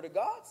what the word of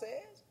God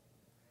says.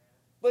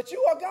 But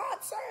you are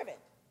God's servant.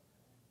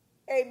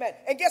 Amen.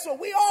 And guess what?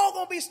 We all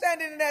going to be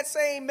standing in that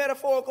same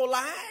metaphorical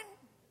line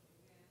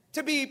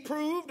to be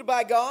proved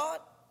by God.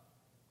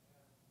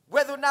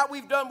 Whether or not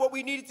we've done what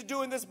we needed to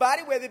do in this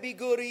body, whether it be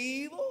good or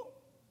evil,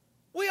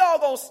 we all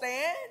going to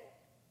stand.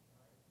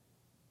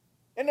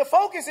 And the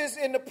focus is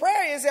in the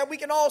prayer is that we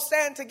can all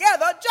stand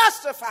together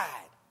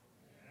justified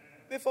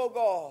before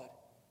God,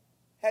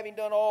 having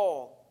done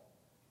all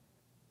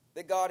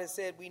that God has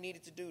said we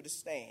needed to do to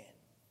stand.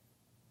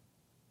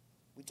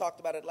 We talked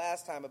about it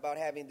last time about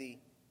having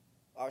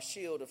our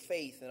shield of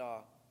faith and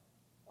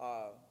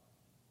our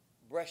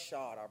breast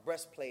shod, our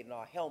breastplate and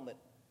our helmet,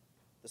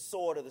 the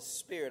sword of the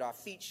Spirit, our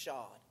feet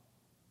shod.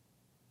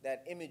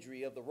 That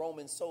imagery of the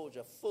Roman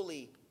soldier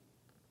fully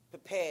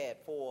prepared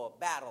for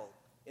battle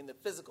in the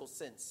physical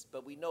sense,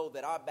 but we know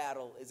that our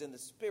battle is in the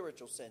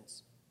spiritual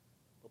sense.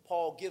 But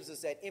Paul gives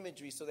us that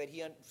imagery so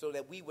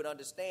that we would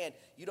understand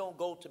you don't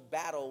go to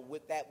battle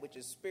with that which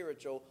is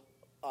spiritual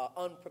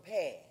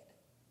unprepared.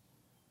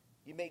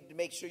 You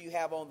make sure you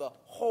have on the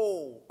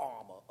whole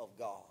armor of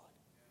God,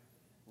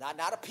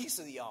 not a piece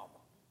of the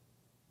armor,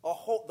 the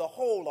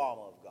whole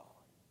armor of God,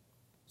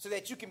 so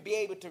that you can be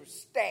able to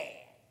stand.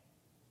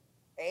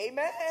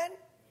 Amen.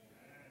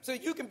 So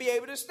you can be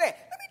able to stand.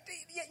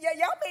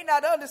 Y'all may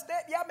not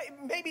understand. Y'all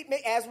maybe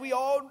as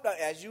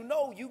you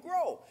know, you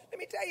grow. Let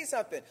me tell you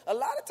something. A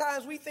lot of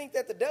times we think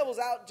that the devil's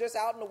just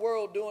out in the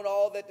world doing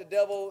all that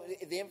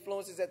the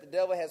influences that the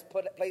devil has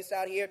placed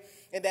out here,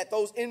 and that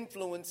those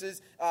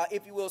influences,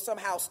 if you will,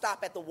 somehow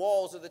stop at the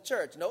walls of the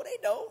church. No, they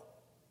don't.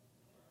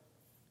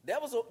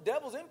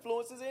 Devil's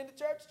influences are in the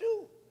church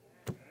too.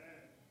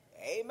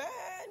 Amen.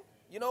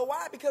 You know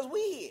why? Because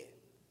we here.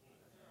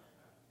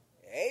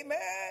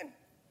 Amen.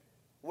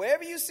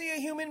 Wherever you see a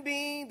human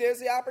being, there's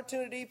the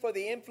opportunity for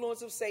the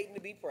influence of Satan to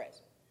be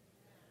present.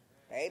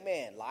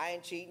 Amen.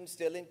 Lying, cheating,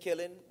 stealing,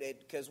 killing,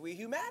 because we're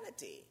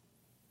humanity.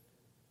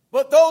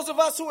 But those of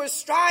us who are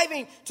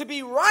striving to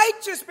be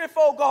righteous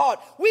before God,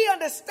 we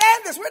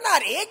understand this. We're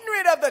not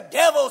ignorant of the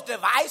devil's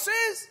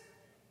devices.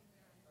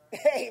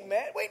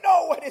 Amen. We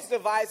know what his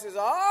devices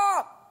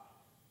are.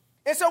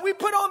 And so we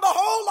put on the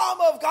whole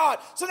armor of God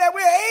so that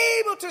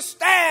we're able to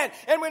stand.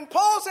 And when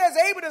Paul says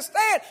able to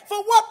stand,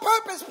 for what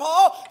purpose,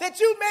 Paul? That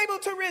you're able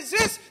to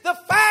resist the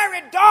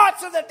fiery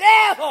darts of the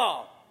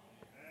devil.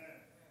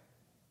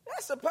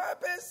 That's the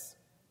purpose.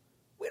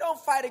 We don't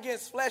fight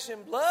against flesh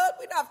and blood.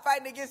 We're not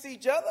fighting against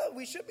each other.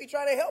 We should be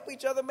trying to help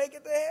each other make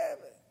it to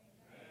heaven.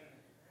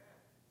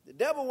 The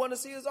devil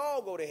wants to see us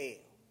all go to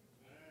hell.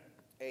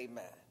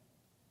 Amen.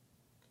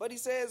 But he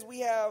says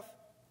we have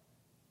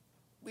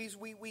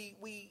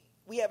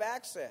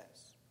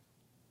access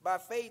by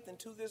faith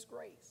into this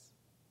grace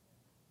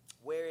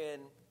wherein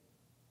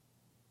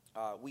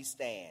we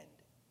stand,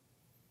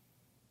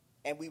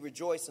 and we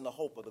rejoice in the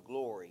hope of the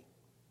glory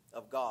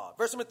of God.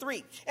 Verse number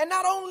 3, and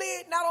not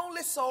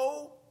only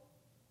so,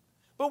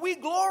 but we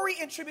glory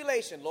in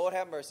tribulation. Lord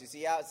have mercy.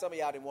 See, some of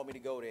y'all didn't want me to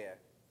go there.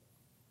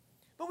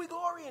 But we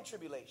glory in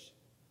tribulation.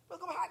 But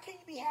how can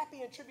you be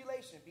happy in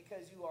tribulation?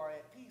 Because you are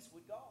at peace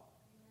with God.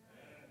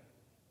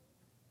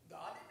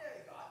 God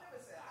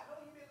never said, I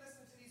know you've been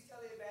listening to these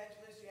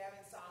televangelists, you have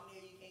insomnia,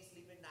 you can't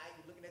sleep at night,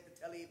 you're looking at the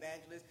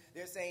televangelists,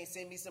 they're saying,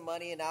 send me some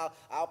money and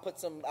I'll put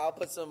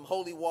some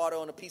holy water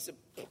on a piece of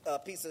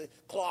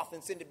cloth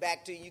and send it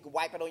back to you. You can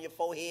wipe it on your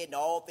forehead and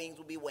all things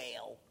will be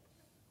well.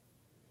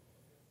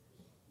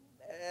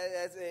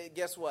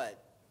 Guess what?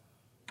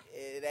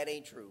 That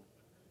ain't true.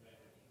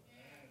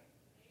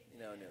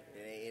 No,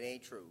 it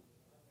ain't true.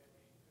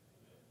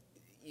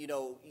 You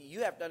know,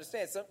 you have to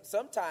understand,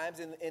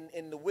 sometimes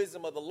in the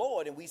wisdom of the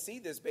Lord, and we see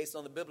this based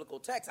on the biblical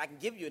text. I can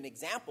give you an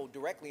example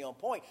directly on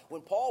point.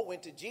 When Paul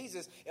went to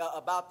Jesus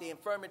about the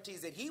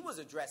infirmities that he was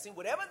addressing,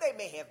 whatever they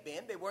may have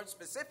been, they weren't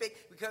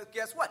specific, because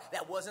guess what?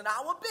 That wasn't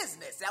our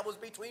business. That was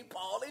between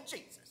Paul and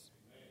Jesus.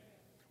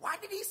 Why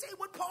did he say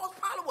what Paul's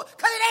problem was?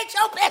 Because it ain't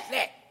your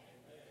business.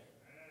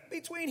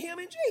 Between him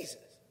and Jesus.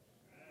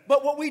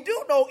 But what we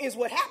do know is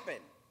what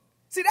happened.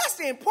 See, that's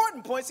the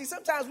important point. See,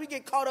 sometimes we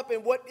get caught up in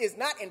what is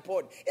not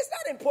important. It's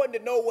not important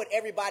to know what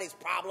everybody's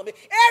problem is.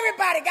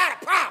 Everybody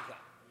got a problem.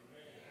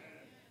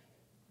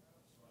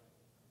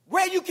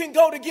 Where you can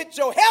go to get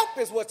your help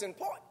is what's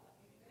important.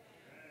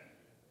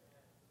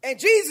 And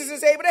Jesus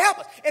is able to help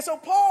us. And so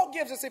Paul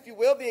gives us, if you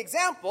will, the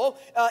example,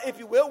 if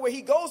you will, where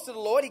he goes to the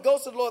Lord. He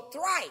goes to the Lord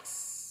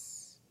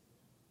thrice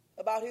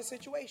about his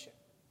situation.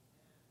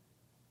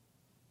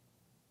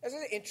 As I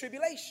said, in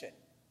tribulation.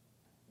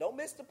 Don't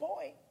miss the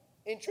point.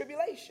 In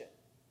tribulation.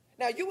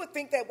 Now, you would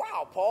think that,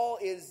 wow, Paul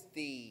is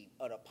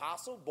an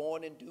apostle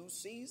born in due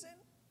season,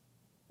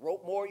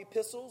 wrote more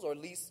epistles, or at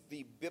least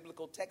the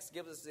biblical text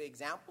gives us the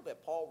example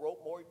that Paul wrote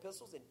more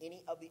epistles than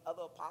any of the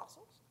other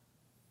apostles.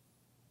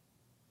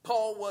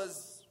 Paul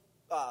was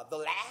the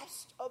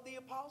last of the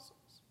apostles.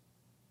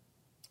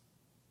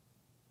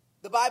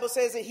 The Bible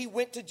says that he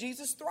went to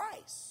Jesus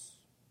thrice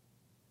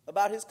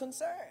about his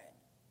concern.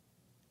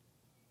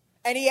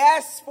 And he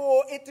asked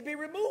for it to be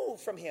removed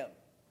from him.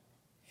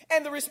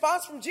 And the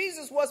response from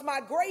Jesus was, my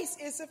grace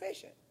is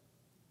sufficient.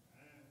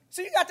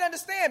 So you got to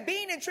understand,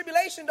 being in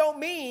tribulation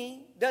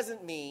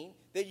doesn't mean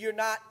that you're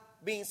not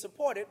being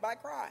supported by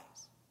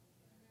Christ,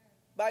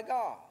 by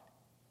God,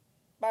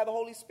 by the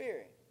Holy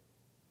Spirit.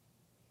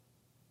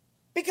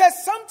 Because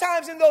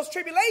sometimes in those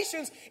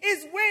tribulations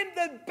is when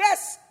the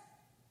best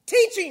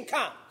teaching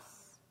comes.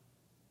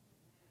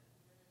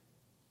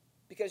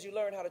 Because you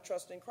learn how to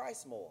trust in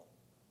Christ more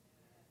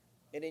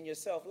and in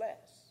yourself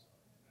less.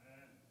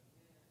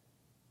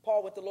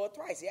 Paul went to the Lord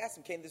thrice. He asked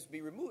him, can this be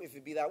removed? If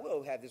it be thy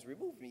will, have this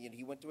removed from me. And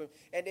he went to him.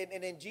 And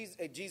then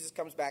Jesus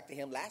comes back to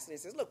him lastly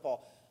and says, look,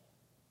 Paul,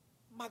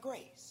 my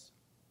grace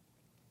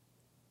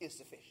is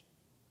sufficient.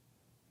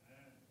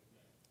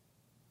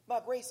 My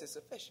grace is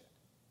sufficient.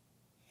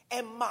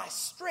 And my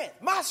strength,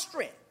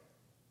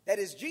 that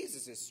is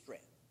Jesus'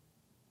 strength,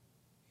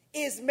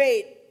 is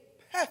made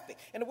perfect.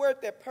 And the word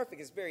there,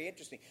 perfect, is very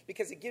interesting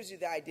because it gives you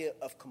the idea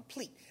of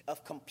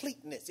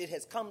completeness. It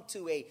has come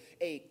to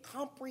a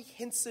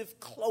comprehensive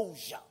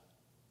closure.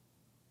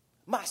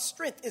 My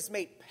strength is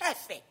made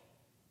perfect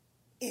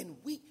in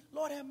weak.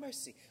 Lord have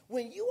mercy.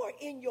 When you are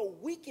in your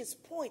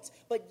weakest points,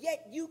 but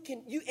yet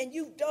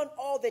you've done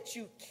all that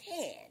you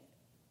can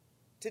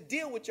to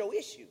deal with your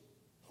issue,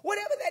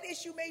 whatever that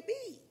issue may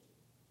be.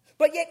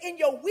 But yet in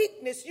your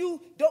weakness,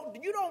 you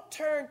don't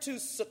turn to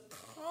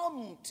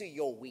succumb to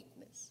your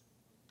weakness.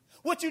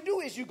 What you do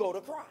is you go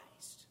to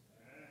Christ.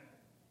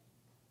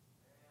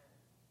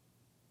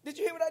 Did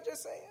you hear what I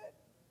just said?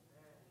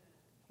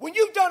 When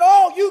you've done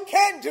all you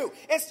can do,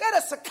 instead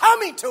of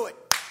succumbing to it,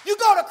 you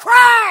go to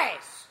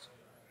Christ.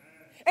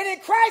 And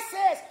then Christ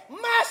says,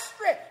 my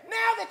strength,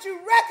 now that you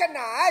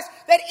recognize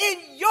that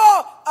in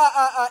your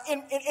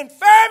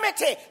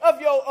infirmity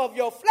of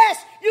your flesh,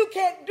 you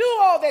can't do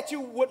all that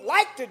you would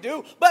like to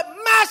do, but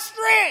my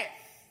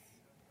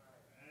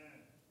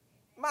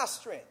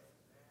strength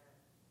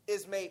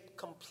is made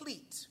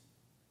complete,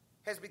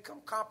 has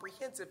become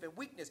comprehensive in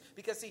weakness.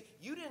 Because, see,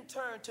 you didn't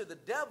turn to the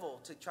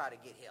devil to try to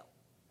get help.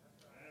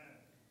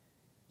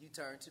 You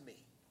turned to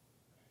me.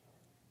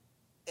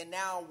 And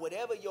now,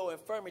 whatever your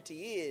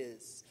infirmity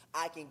is,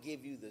 I can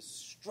give you the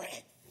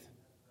strength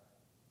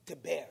to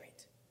bear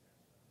it.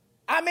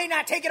 I may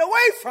not take it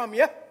away from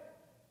you,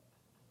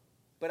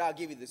 but I'll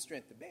give you the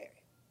strength to bear it.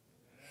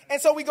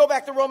 And so we go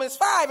back to Romans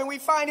 5 and we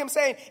find him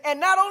saying, and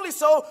not only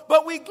so,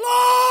 but we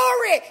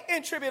glory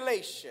in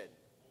tribulation.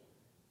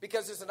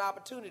 Because it's an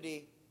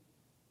opportunity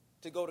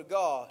to go to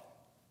God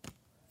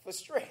for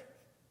strength,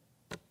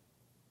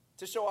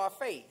 to show our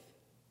faith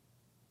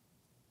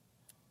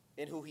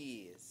in who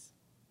he is.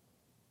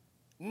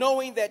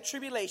 Knowing that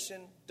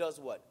tribulation does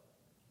what?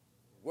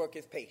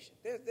 Worketh patience.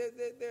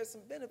 There's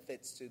some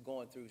benefits to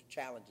going through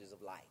challenges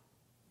of life.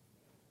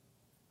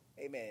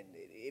 Amen.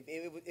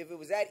 If it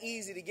was that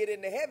easy to get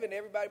into heaven,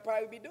 everybody would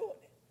probably be doing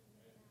it.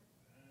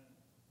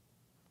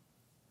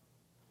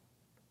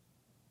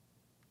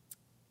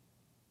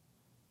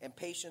 And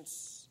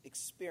patience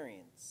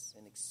experience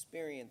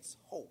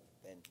hope,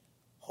 and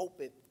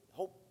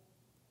hope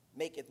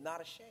maketh not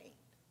ashamed.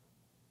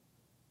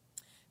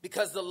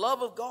 Because the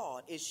love of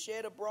God is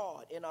shed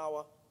abroad in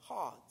our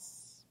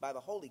hearts by the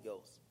Holy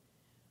Ghost,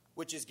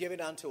 which is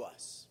given unto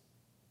us.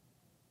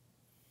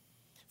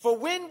 For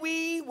when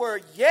we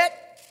were yet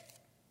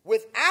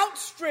without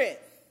strength,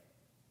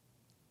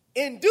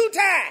 in due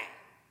time,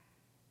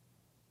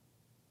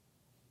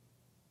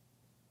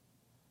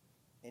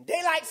 in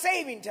daylight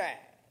saving time,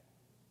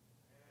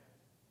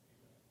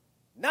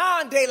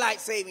 non-daylight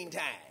saving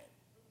time,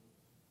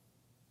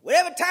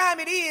 whatever time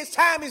it is,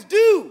 time is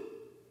due.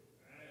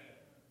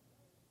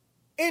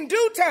 In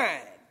due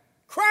time,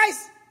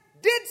 Christ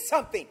did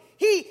something.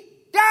 He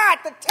died.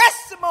 The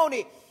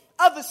testimony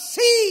of the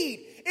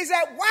seed is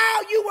that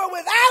while you were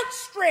without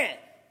strength,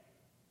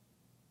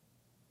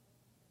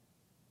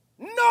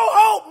 no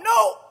hope,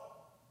 no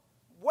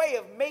way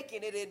of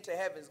making it into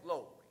heaven's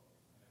glory,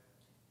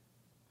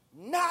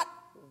 not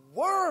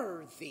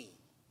worthy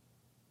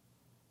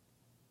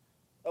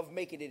of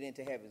making it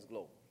into heaven's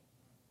glory,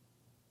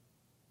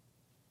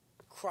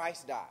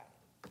 Christ died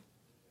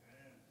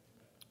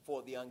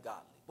for the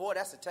ungodly. Boy,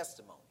 that's a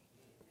testimony.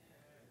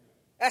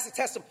 That's a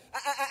testimony.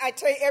 I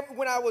tell you,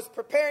 when I was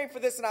preparing for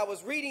this and I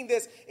was reading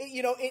this,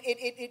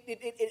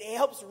 it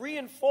helps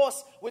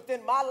reinforce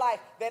within my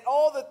life that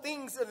all the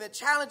things and the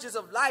challenges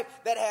of life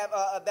that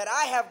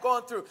I have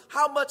gone through,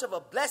 how much of a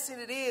blessing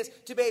it is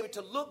to be able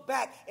to look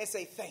back and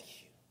say, thank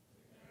you.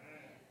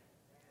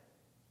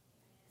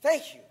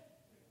 Thank you.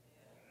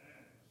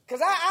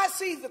 Because I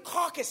see the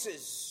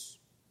carcasses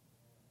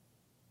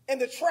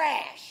and the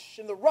trash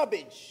and the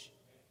rubbish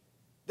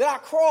that I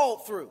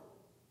crawled through.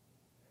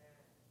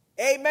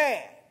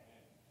 Amen.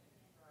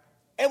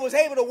 And was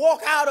able to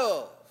walk out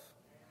of.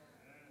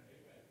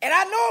 And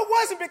I know it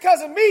wasn't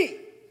because of me.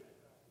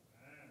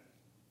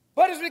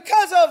 But it's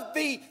because of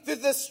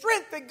the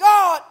strength that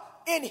God,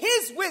 in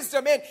his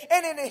wisdom and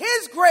in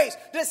his grace,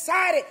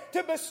 decided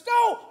to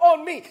bestow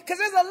on me. Because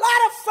there's a lot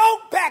of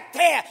folk back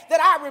there that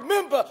I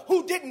remember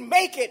who didn't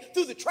make it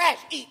through the trash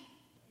heap.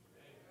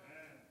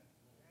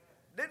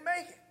 Didn't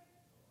make it.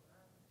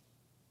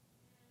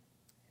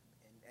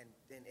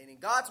 And in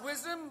God's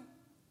wisdom,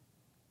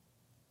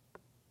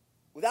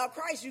 without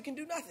Christ, you can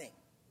do nothing.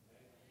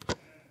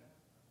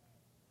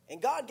 And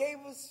God gave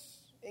us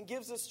and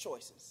gives us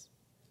choices.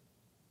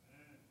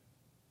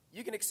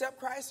 You can accept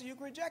Christ or you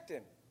can reject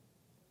him.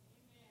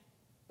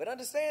 But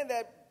understand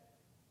that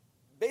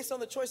based on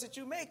the choice that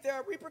you make, there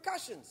are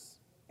repercussions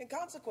and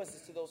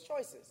consequences to those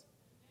choices.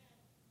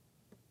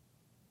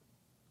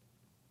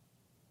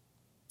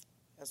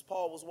 As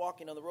Paul was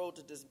walking on the road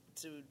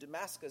to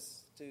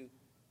Damascus to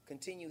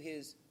continue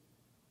his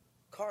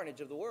carnage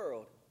of the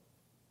world,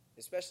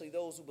 especially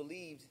those who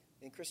believed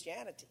in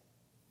Christianity,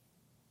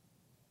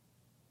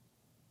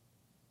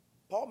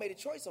 Paul made a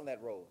choice on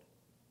that road.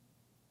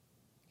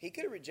 He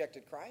could have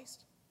rejected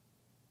Christ,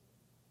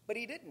 but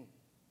he didn't.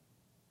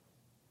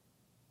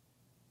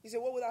 He said,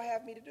 what would thou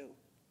have me to do?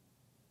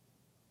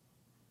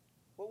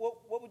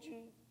 What would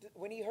you,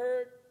 when he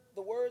heard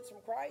the words from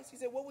Christ, he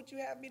said, what would you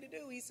have me to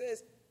do? He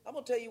says, I'm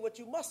going to tell you what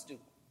you must do.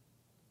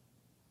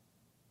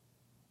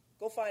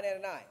 Go find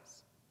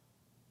Ananias.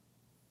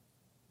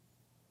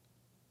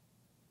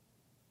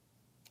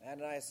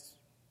 Ananias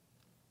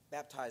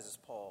baptizes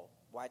Paul.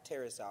 Why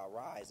tarriest thou?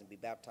 Arise and be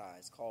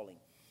baptized, calling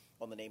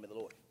on the name of the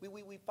Lord.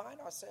 We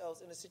find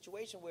ourselves in a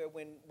situation where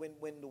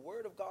when the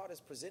word of God is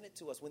presented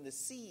to us, when the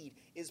seed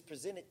is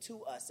presented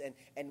to us,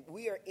 and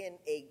we are in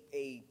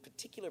a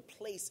particular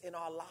place in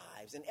our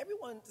lives, and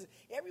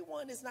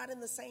everyone is not in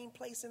the same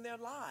place in their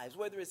lives,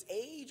 whether it's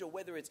age or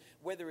whether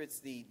it's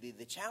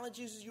the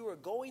challenges you are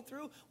going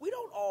through. We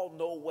don't all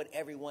know what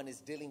everyone is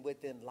dealing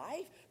with in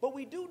life, but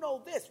we do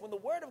know this: when the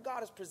word of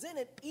God is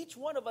presented, each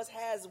one of us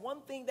has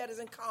one thing that is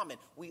in common.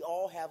 We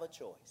all have a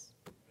choice.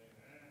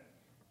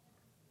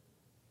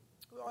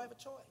 We all have a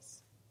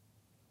choice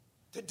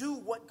to do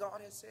what God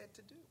has said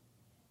to do.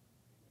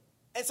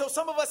 And so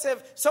some of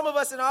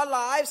us in our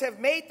lives have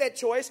made that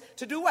choice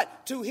to do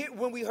what? To hear,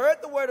 when we heard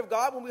the word of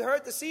God, when we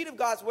heard the seed of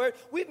God's word,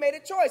 we've made a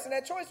choice. And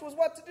that choice was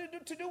what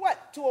to do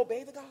what? To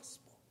obey the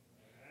gospel.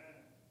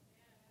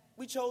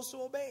 We chose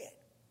to obey it.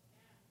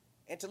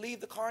 And to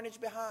leave the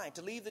carnage behind,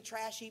 to leave the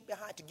trash heap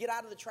behind, to get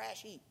out of the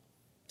trash heap,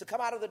 to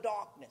come out of the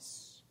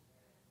darkness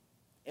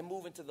and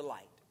move into the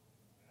light.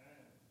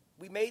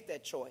 We made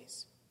that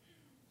choice.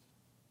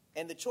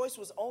 And the choice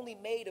was only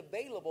made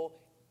available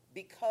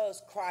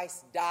because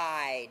Christ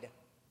died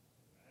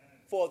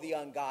for the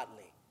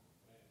ungodly.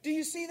 Do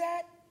you see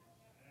that?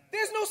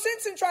 There's no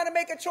sense in trying to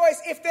make a choice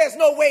if there's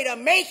no way to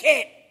make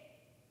it.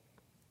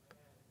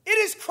 It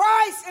is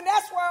Christ, and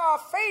that's why our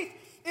faith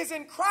is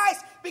in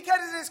Christ, because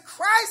it is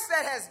Christ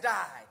that has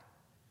died.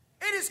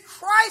 It is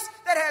Christ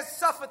that has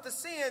suffered the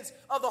sins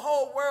of the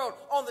whole world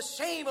on the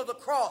shame of the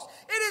cross.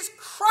 It is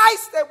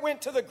Christ that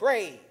went to the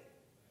grave.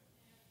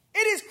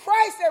 It is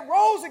Christ that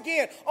rose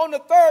again on the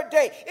third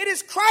day. It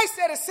is Christ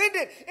that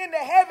ascended into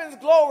heaven's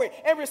glory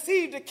and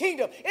received the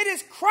kingdom. It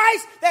is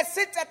Christ that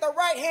sits at the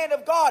right hand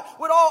of God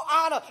with all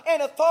honor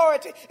and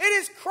authority. It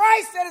is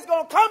Christ that is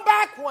going to come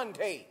back one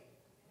day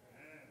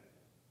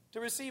to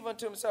receive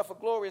unto himself a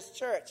glorious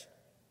church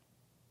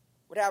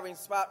without having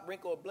spot,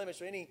 wrinkle, or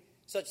blemish, or any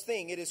such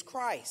thing. It is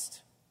Christ.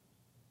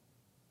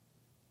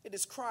 It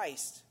is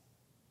Christ.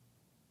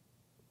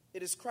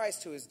 It is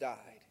Christ who has died.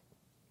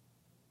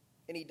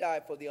 And he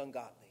died for the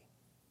ungodly.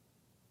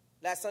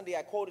 Last Sunday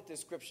I quoted this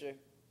scripture.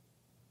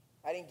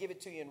 I didn't give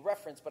it to you in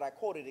reference, but I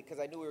quoted it because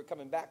I knew we were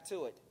coming back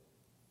to it.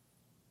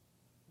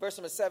 Verse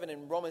number 7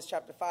 in Romans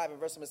chapter 5 and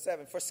verse number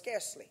 7. For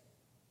scarcely,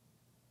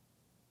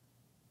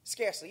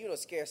 you know what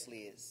scarcely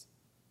is.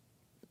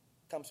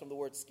 It comes from the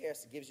word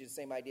scarce. It gives you the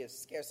same idea of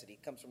scarcity.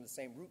 It comes from the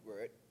same root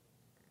word.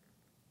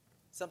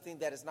 Something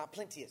that is not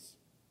plenteous.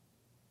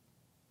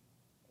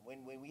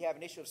 When we have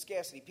an issue of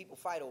scarcity, people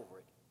fight over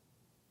it.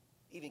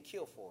 Even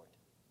kill for it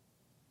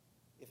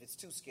if it's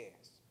too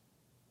scarce.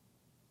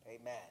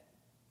 Amen.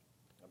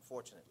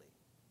 Unfortunately.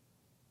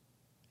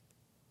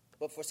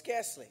 But for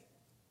scarcely,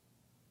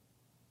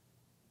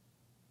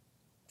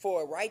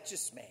 for a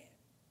righteous man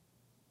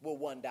will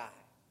one die.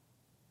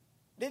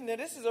 Now,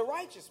 this is a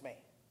righteous man.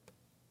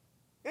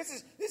 This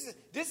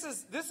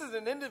is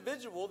an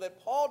individual that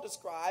Paul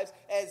describes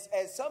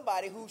as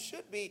somebody who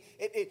should be.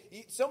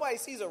 Somebody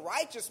sees a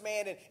righteous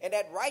man, and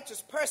that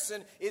righteous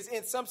person is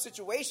in some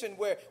situation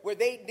where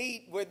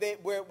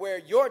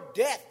your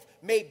death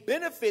may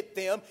benefit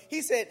them.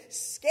 He said,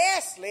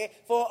 scarcely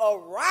for a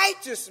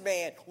righteous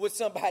man would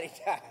somebody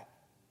die.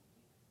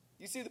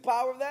 You see the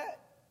power of that?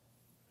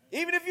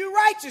 Even if you're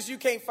righteous, you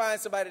can't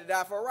find somebody to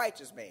die for a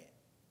righteous man.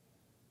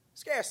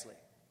 Scarcely.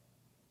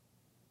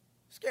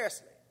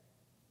 Scarcely.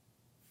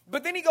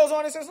 But then he goes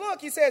on and says,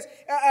 look, he says,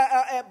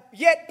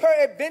 yet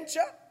peradventure,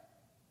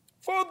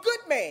 for a good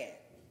man,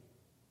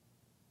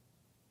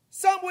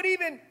 some would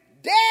even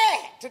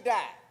dare to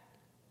die.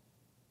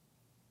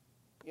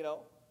 You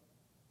know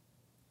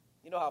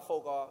how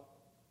folk are.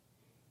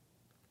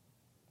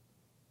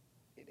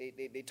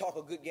 They talk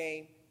a good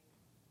game.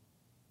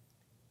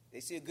 They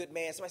see a good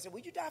man. Somebody said,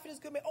 would you die for this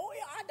good man? Oh,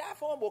 yeah, I'd die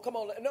for him. Well, come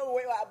on. No,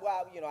 wait,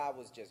 I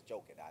was just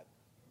joking. I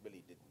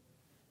really didn't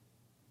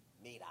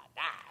mean I'd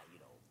die,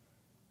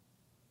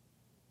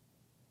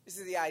 This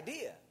is the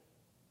idea.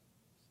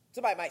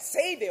 Somebody might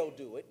say they'll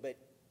do it, but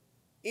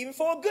even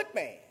for a good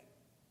man,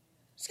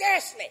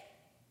 scarcely.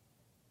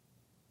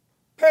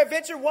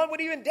 Peradventure, one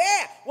would even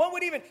dare. One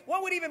would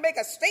even make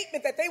a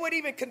statement that they would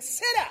even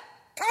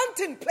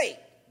contemplate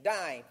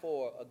dying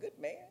for a good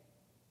man.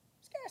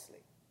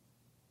 Scarcely.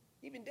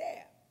 Even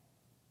dare.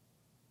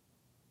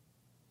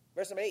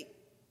 Verse number 8.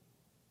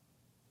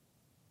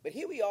 But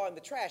here we are in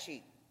the trash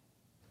heap.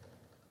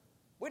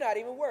 We're not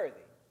even worthy.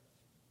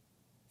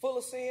 Full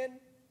of sin.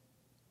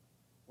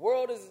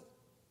 World is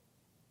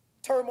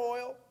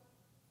turmoil.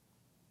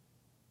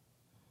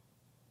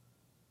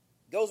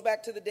 Goes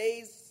back to the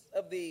days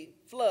of the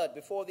flood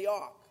before the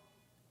ark.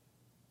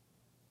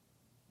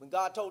 When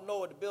God told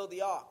Noah to build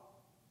the ark.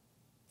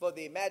 For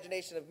the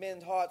imagination of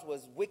men's hearts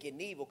was wicked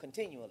and evil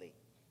continually.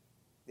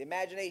 The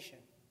imagination.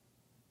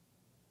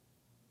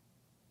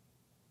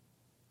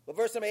 But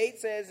verse number 8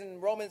 says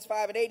in Romans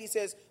 5:8, he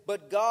says,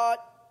 but God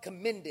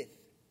commendeth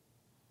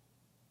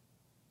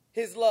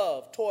his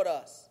love toward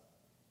us,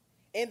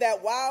 in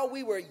that while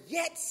we were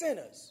yet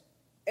sinners,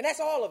 and that's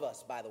all of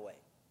us, by the way,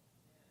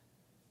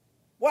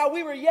 while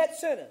we were yet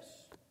sinners,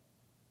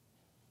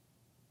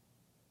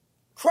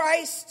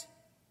 Christ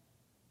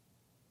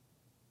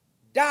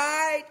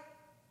died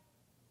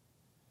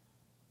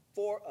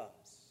for us.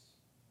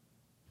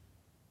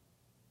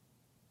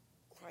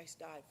 Christ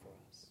died for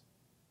us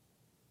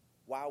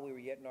while we were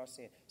yet in our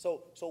sin.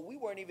 So we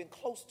weren't even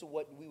close to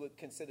what we would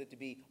consider to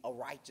be a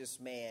righteous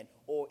man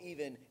or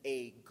even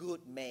a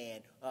good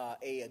man,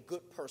 a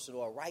good person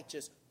or a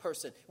righteous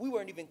person. We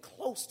weren't even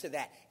close to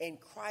that. And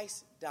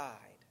Christ died.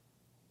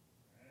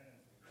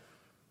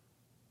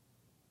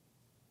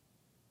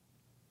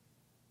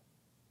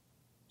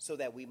 So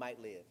that we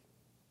might live.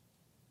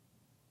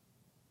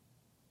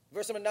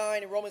 Verse number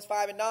 9 in Romans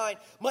 5:9,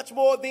 much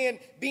more than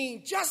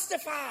being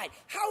justified.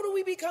 How do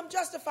we become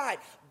justified?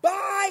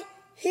 By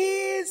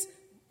his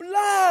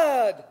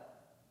blood.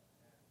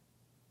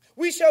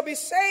 We shall be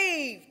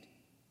saved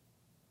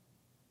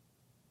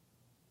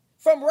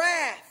from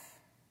wrath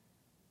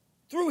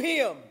through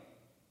him.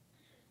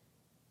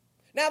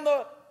 Now,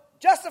 the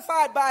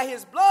justified by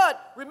his blood,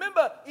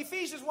 remember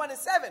Ephesians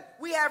 1:7,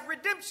 we have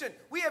redemption.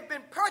 We have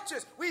been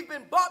purchased. We've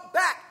been bought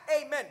back.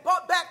 Amen.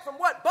 Bought back from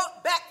what?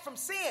 Bought back from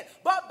sin.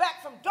 Bought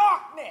back from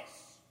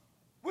darkness,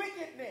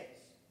 wickedness.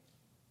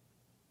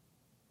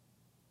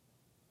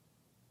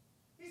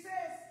 He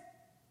says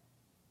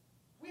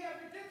we have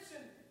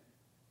redemption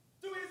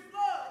through his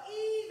blood,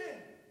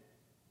 even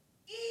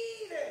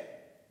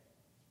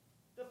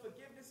the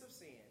forgiveness of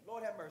sin.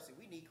 Lord have mercy.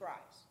 We need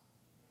Christ.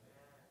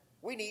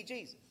 We need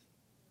Jesus.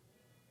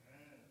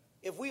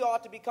 If we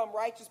ought to become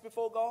righteous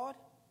before God,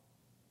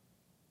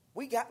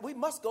 we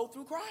must go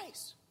through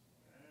Christ.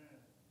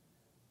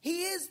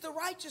 He is the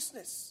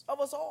righteousness of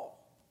us all.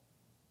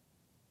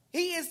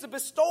 He is the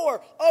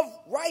bestower of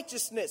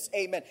righteousness.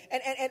 Amen.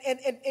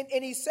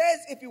 And he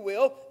says, if you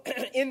will,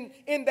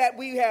 in that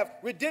we have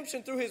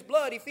redemption through his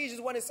blood,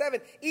 Ephesians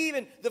 1:7,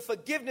 even the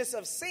forgiveness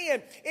of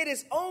sin. It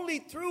is only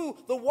through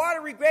the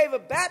watery grave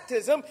of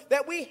baptism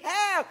that we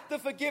have the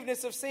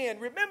forgiveness of sin.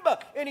 Remember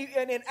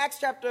in Acts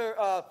chapter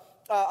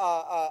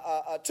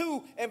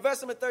 2 and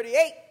verse number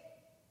 38,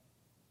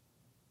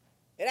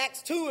 in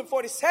Acts 2 and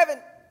 47,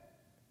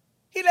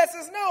 he lets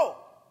us know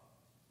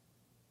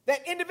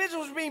that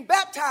individuals are being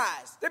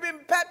baptized. They're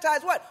being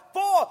baptized what?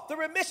 For the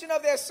remission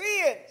of their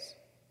sins.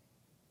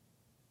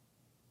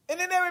 And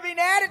then they were being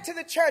added to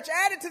the church,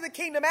 added to the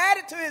kingdom,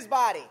 added to his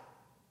body,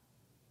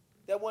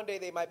 that one day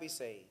they might be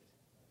saved.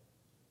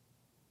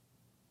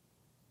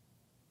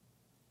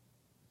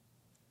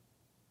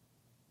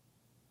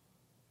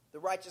 The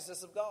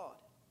righteousness of God,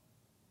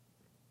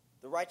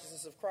 the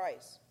righteousness of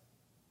Christ,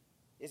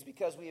 is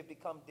because we have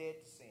become dead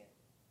to sin.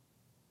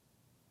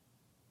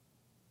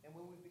 And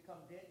when we become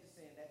dead to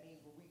sin, that means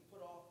when we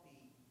put off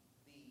the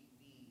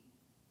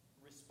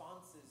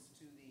responses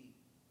to the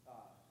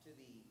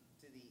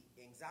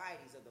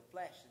anxieties of the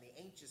flesh and the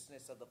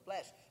anxiousness of the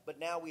flesh, but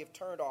now we have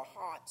turned our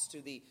hearts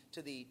to the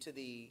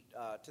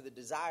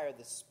desire of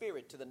the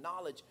Spirit, to the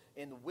knowledge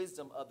and the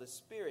wisdom of the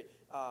Spirit.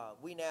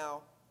 We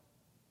now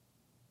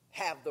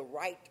have the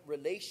right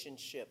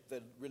relationship,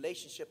 the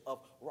relationship of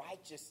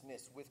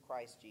righteousness with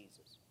Christ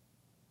Jesus.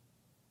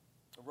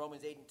 In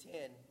Romans 8 and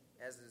 10,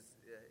 as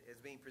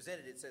being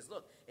presented, it says,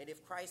 look, and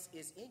if Christ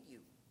is in you,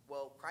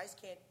 well, Christ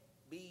can't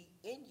be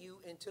in you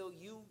until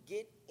you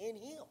get in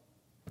him.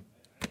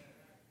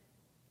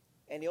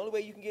 And the only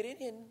way you can get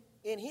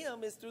in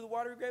him is through the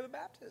watery grave of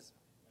baptism.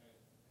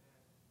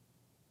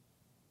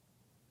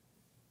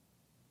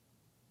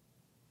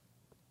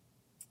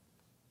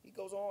 He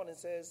goes on and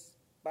says,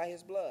 by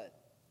his blood.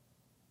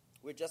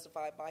 We're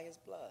justified by his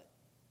blood.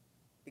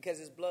 Because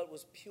his blood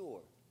was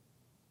pure.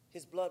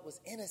 His blood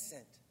was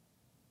innocent.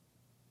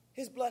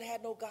 His blood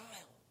had no guile.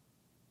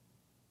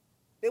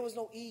 There was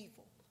no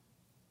evil.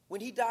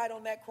 When he died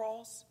on that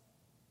cross,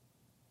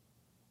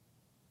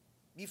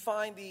 you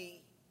find the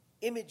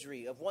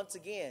imagery of, once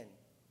again,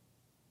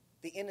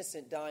 the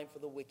innocent dying for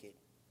the wicked.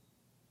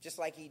 Just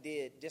like he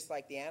did, just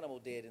like the animal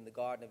did in the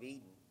Garden of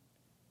Eden.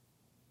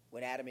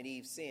 When Adam and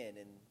Eve sinned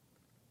and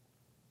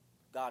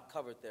God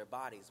covered their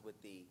bodies with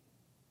the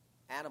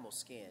animal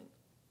skin.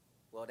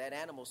 Well, that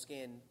animal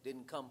skin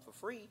didn't come for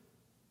free.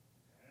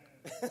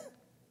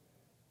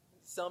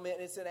 Some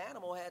innocent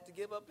animal had to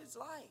give up its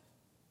life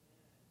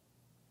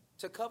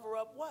to cover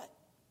up what?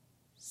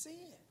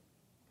 Sin.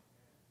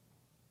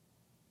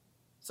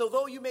 So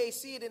though you may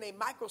see it in a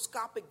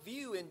microscopic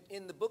view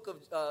in the book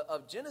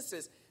of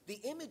Genesis, the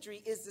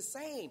imagery is the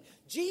same.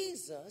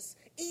 Jesus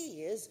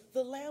is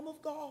the Lamb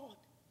of God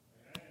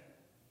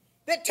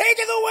that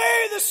taketh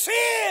away the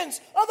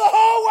sins of the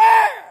whole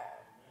world.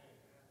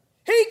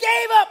 He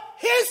gave up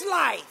his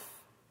life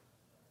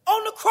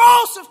on the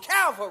cross of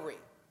Calvary.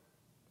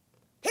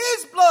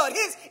 His blood,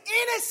 his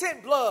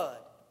innocent blood,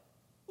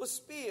 was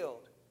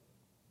spilled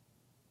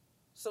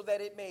so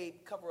that it may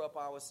cover up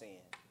our sin.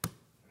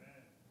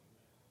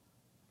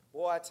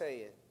 Boy, I tell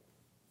you,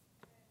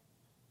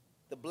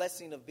 the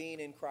blessing of being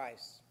in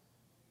Christ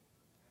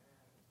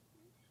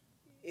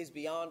is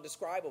beyond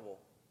describable.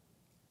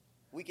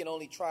 We can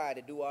only try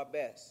to do our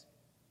best.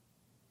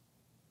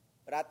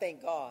 But I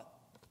thank God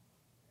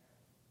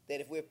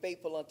that if we're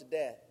faithful unto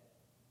death,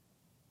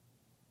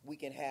 we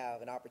can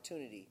have an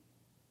opportunity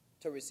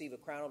to receive a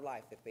crown of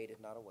life that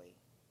fadeth not away.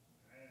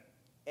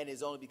 And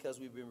it's only because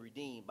we've been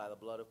redeemed by the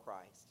blood of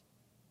Christ.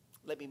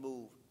 Let me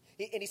move.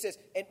 And he says,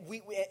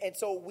 and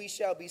so we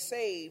shall be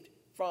saved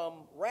from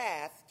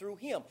wrath through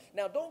him.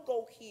 Now, don't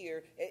go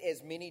here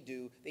as many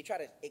do. They try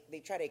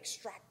to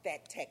extract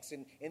that text,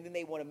 and then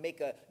they want to make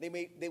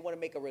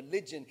a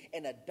religion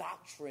and a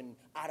doctrine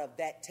out of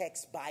that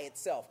text by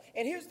itself.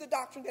 And here's the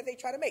doctrine that they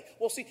try to make.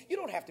 Well, see, you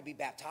don't have to be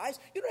baptized.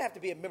 You don't have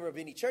to be a member of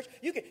any church.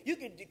 You can.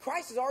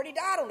 Christ has already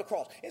died on the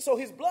cross, and so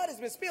his blood has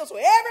been spilled, so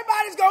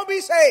everybody's going to be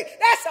saved.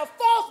 That's a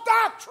false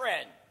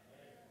doctrine.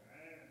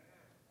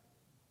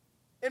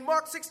 In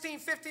Mark 16,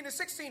 15 and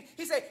 16,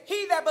 he said,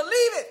 he that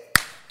believeth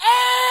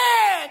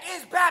and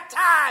is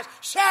baptized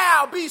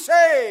shall be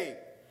saved.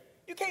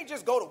 You can't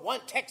just go to one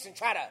text and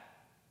try to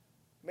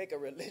make a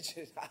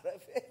religion out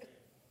of it.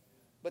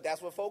 But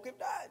that's what folk have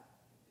done.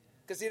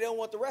 Because they don't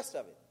want the rest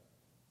of it.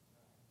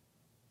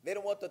 They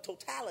don't want the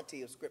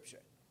totality of Scripture.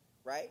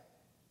 Right?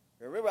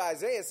 Remember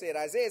Isaiah said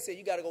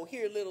you got to go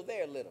here a little,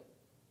 there a little.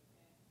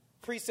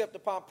 Precept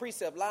upon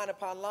precept, line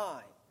upon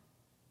line.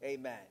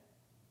 Amen.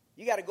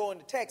 You got to go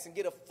into text and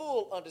get a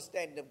full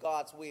understanding of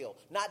God's will,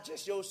 not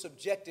just your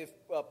subjective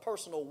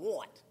personal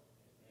want.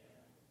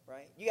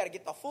 Right? You got to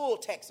get the full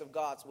text of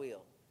God's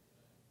will.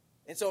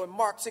 And so in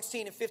Mark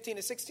 16 and 15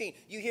 and 16,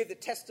 you hear the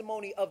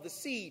testimony of the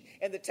seed.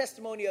 And the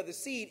testimony of the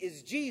seed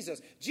is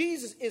Jesus.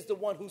 Jesus is the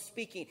one who's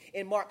speaking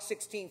in Mark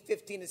 16,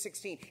 15 and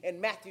 16.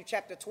 And Matthew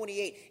chapter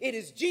 28. It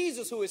is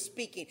Jesus who is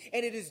speaking.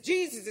 And it is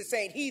Jesus is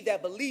saying, he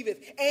that believeth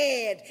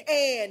and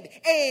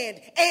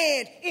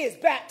is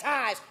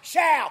baptized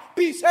shall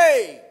be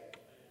saved.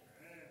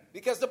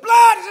 Because the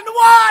blood is in the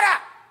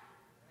water.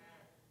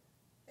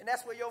 And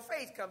that's where your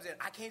faith comes in.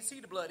 I can't see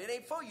the blood. It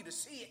ain't for you to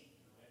see it.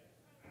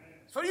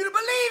 It's for you to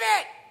believe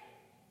it.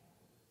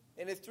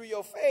 And it's through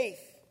your faith.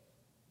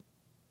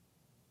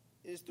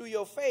 It is through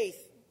your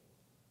faith,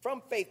 from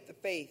faith to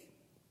faith,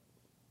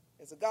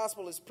 as the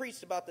gospel is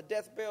preached about the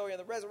death, burial, and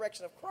the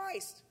resurrection of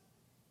Christ,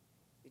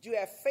 that you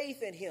have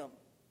faith in him.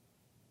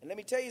 And let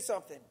me tell you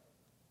something.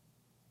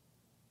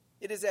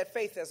 It is that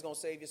faith that's going to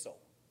save your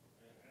soul.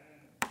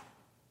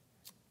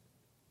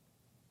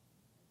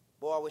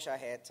 Boy, I wish I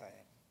had time.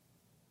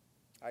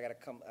 I got to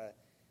come.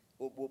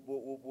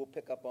 We'll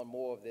pick up on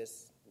more of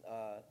this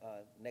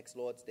next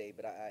Lord's Day,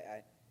 but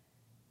I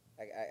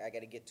got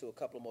to get to a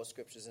couple of more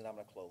scriptures and I'm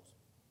going to close.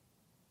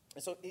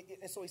 And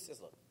so he says,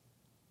 look.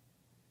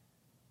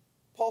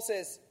 Paul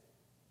says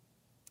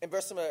in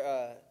verse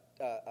number,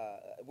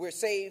 we're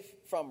saved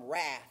from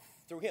wrath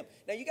through him.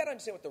 Now you got to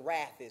understand what the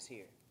wrath is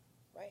here,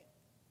 right?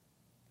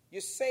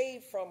 You're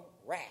saved from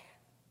wrath.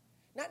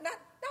 Not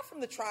from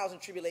the trials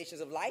and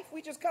tribulations of life.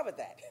 We just covered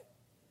that.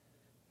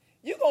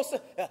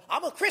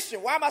 I'm a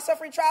Christian. Why am I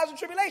suffering trials and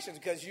tribulations?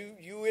 Because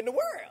you in the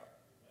world.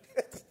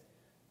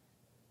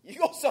 You're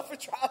going to suffer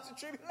trials and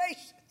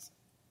tribulations.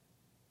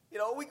 You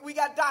know, we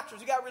got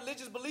doctrines, we got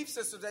religious belief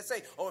systems that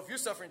say, oh, if you're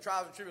suffering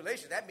trials and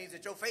tribulations, that means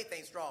that your faith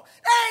ain't strong.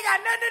 That ain't got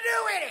nothing to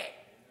do with it.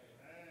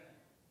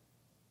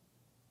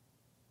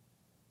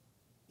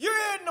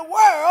 You're in the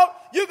world,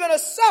 you're going to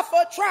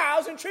suffer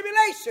trials and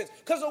tribulations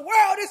because the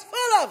world is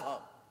full of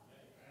them.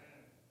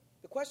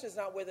 The question is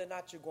not whether or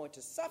not you're going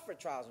to suffer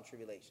trials and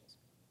tribulations.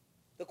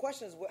 The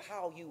question is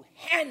how you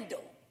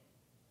handle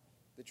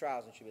the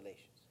trials and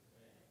tribulations.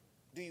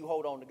 Do you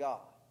hold on to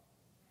God?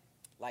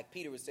 Like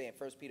Peter was saying,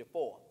 1 Peter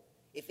 4,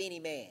 if any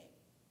man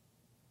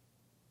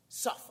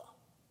suffer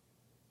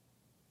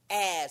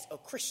as a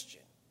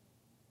Christian,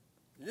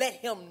 let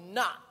him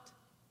not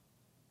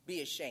be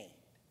ashamed,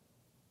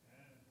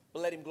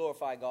 but let him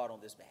glorify God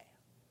on this behalf.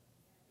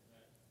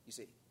 You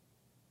see,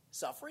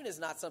 suffering is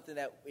not something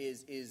that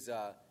is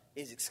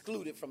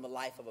excluded from the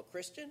life of a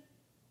Christian.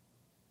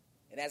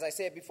 And as I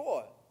said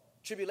before,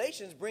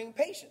 tribulations bring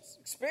patience,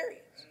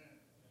 experience.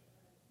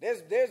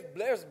 There's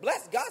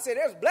God said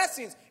there's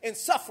blessings in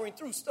suffering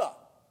through stuff.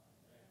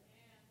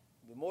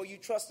 The more you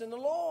trust in the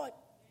Lord,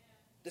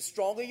 the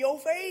stronger your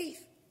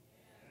faith.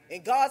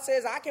 And God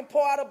says, I can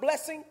pour out a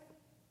blessing,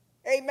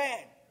 amen,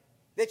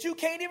 that you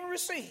can't even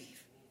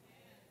receive.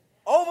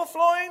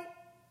 Overflowing.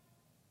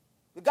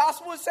 The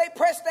gospel would say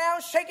pressed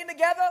down, shaken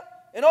together,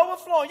 and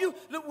overflowing.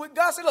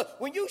 God said, look,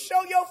 when you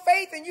show your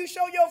faith and you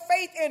show your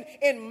faith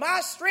in my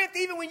strength,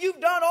 even when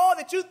you've done all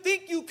that you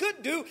think you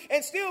could do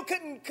and still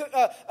couldn't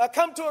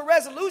come to a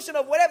resolution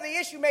of whatever the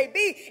issue may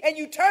be, and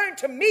you turn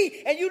to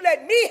me and you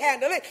let me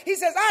handle it, he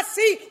says, I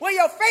see where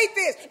your faith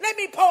is. Let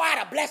me pour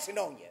out a blessing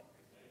on you.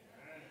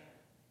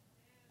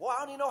 Well,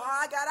 I don't even know how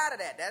I got out of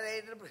that.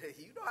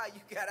 You know how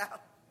you got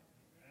out.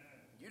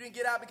 You didn't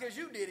get out because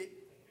you did it.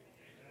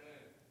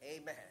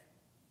 Amen.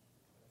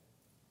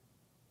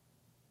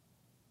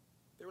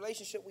 The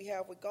relationship we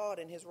have with God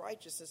and his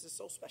righteousness is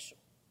so special.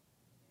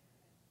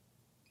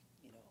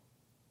 You know.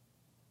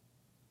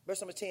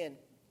 Verse number 10,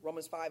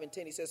 Romans 5 and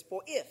 10, he says,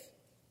 for if,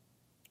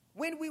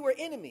 when we were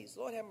enemies,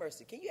 Lord have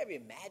mercy. Can you ever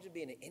imagine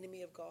being an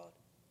enemy of God?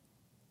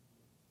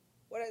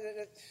 Lord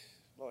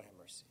have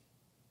mercy.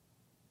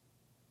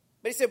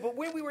 But he said, but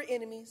when we were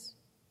enemies,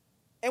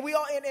 and we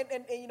all,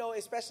 and you know,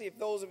 especially if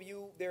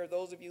there are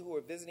those of you who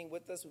are visiting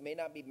with us who may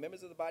not be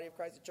members of the body of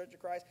Christ, the Church of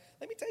Christ.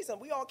 Let me tell you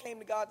something. We all came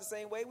to God the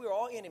same way. We were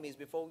all enemies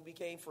before we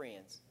became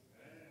friends.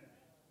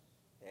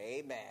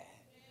 Amen.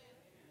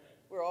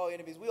 We're all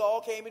enemies. We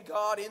all came to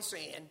God in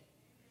sin,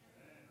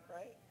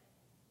 right?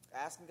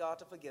 Asking God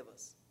to forgive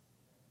us.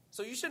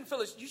 So you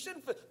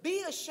shouldn't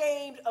be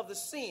ashamed of the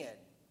sin,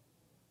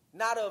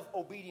 not of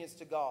obedience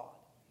to God,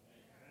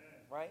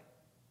 right?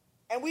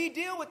 And we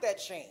deal with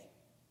that shame.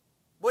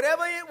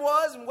 Whatever it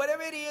was and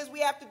whatever it is,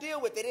 we have to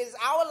deal with it. It is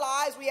our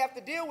lives, we have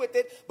to deal with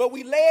it, but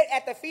we lay it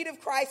at the feet of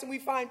Christ and we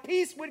find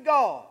peace with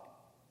God.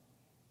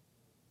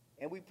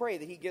 And we pray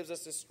that he gives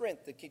us the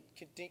strength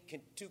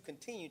to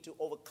continue to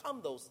overcome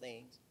those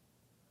things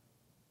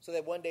so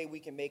that one day we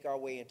can make our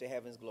way into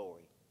heaven's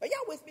glory. Are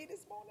y'all with me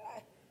this morning?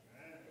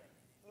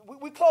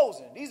 We're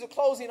closing. These are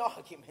closing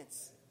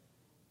arguments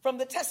from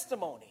the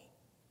testimony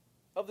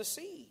of the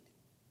seed.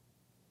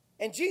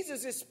 And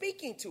Jesus is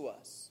speaking to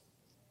us.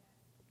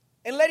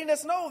 And letting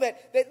us know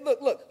that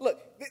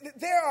look,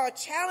 there are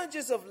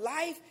challenges of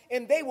life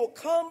and they will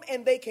come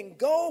and they can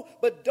go,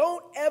 but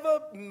don't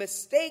ever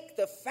mistake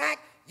the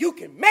fact you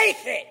can make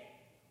it.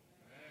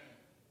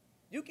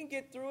 You can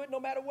get through it no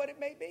matter what it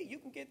may be. You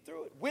can get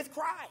through it with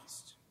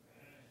Christ.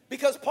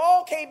 Because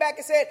Paul came back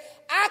and said,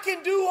 I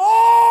can do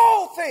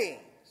all things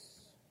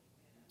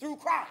through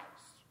Christ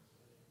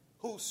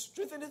who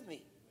strengtheneth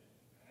me.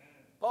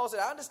 Paul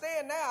said, I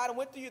understand now. I done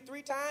went through you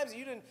 3 times.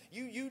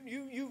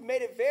 You've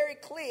made it very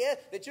clear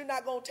that you're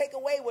not going to take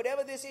away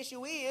whatever this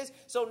issue is.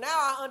 So now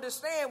I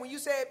understand when you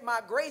said my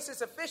grace is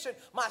sufficient,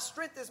 my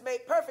strength is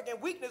made perfect in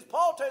weakness.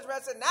 Paul turns around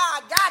and said, now I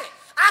got it.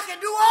 I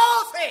can do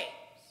all things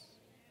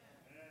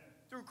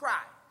through Christ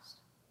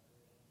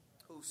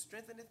who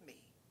strengtheneth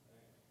me.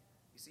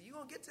 You see, you're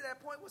going to get to that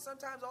point where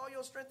sometimes all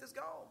your strength is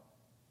gone.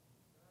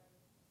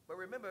 But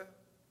remember,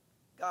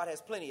 God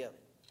has plenty of it.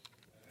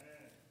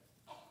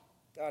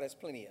 God has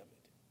plenty of it.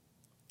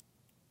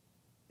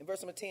 In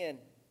verse number 10,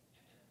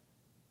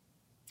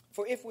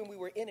 for if when we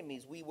were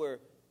enemies, we were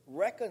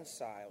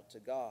reconciled to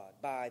God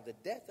by the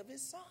death of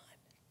his son,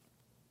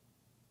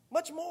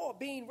 much more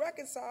being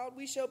reconciled,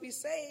 we shall be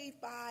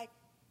saved by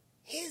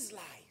his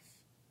life.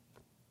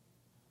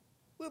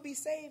 We'll be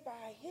saved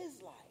by his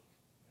life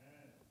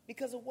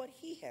because of what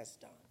he has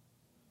done.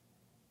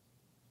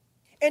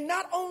 And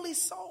not only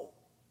so,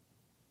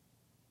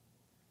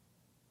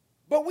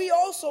 but we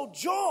also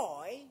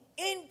joy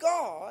in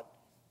God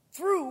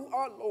through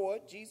our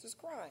Lord Jesus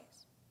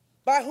Christ,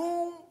 by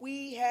whom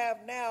we have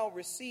now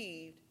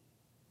received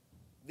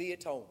the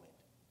atonement.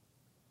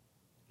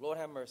 Lord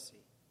have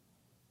mercy.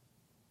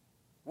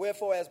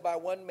 Wherefore, as by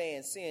one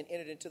man sin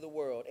entered into the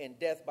world, and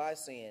death by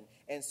sin,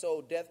 and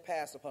so death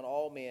passed upon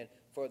all men,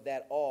 for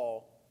that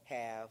all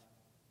have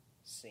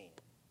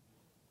sinned.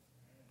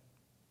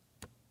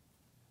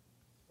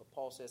 But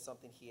Paul says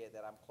something here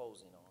that I'm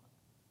closing on.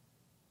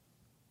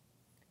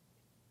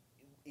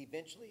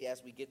 Eventually,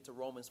 as we get to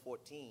Romans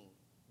 14,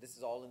 this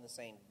is all in the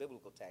same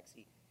biblical text.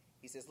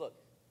 He says, look,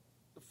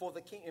 for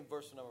the king, in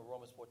verse number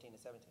Romans 14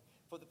 and 17,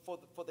 for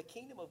the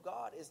kingdom of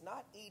God is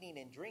not eating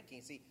and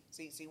drinking. See,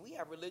 we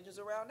have religions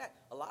around that.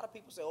 A lot of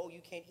people say, oh,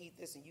 you can't eat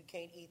this and you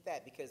can't eat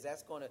that because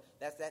that's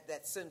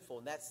sinful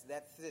and that's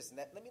this and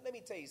that. Let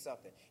me tell you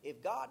something.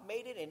 If God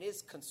made it and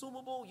it's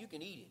consumable, you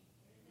can eat it.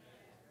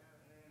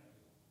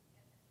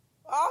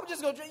 I'm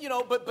just going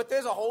to, but there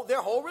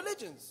are whole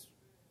religions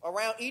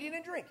around eating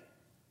and drinking.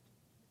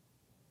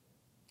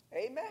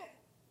 Amen.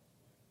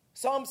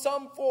 Some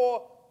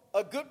for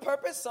a good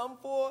purpose, some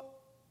for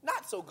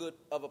not so good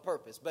of a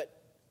purpose, but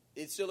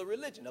it's still a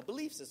religion, a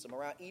belief system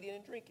around eating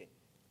and drinking.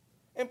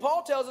 And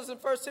Paul tells us in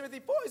 1 Timothy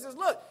 4, he says,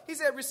 look, he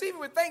said, receive it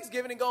with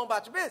thanksgiving and go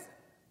about your business.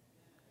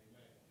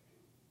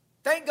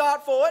 Thank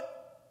God for it.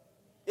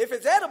 If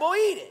it's edible,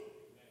 eat it.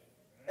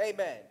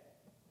 Amen.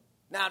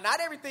 Now, not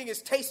everything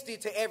is tasty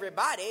to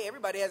everybody.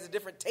 Everybody has a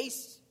different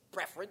taste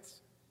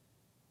preference.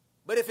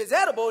 But if it's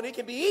edible and it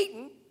can be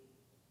eaten,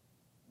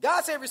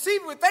 God said,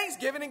 receive it with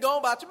thanksgiving and go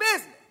about your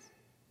business.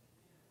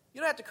 You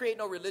don't have to create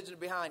no religion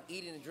behind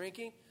eating and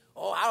drinking.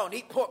 Oh, I don't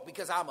eat pork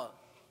because I'm a...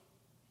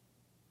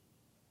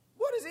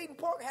 What does eating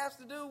pork have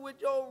to do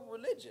with your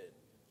religion?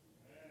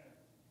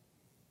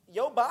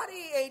 Your body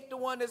ain't the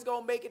one that's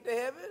going to make it to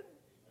heaven.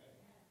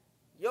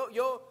 Your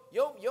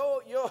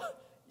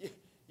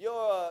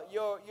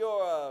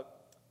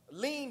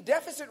lean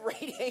deficit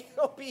rate ain't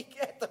going to be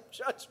at the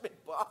judgment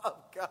bar of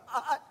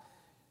God.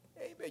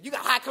 Amen. You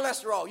got high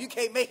cholesterol. You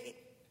can't make it.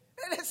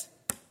 And it's...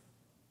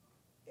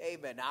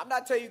 Amen. Now, I'm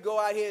not telling you go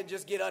out here and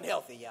just get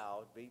unhealthy,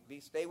 y'all.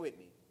 Stay with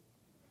me.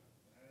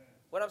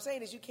 What I'm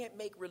saying is you can't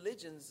make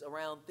religions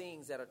around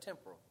things that are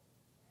temporal.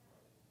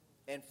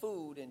 And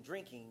food and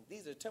drinking,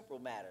 these are temporal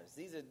matters.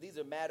 These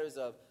are matters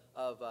of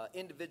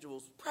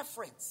individuals'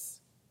 preference.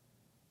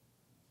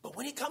 But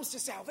when it comes to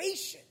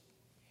salvation,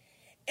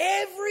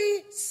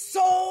 every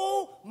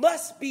soul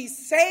must be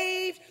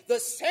saved the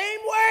same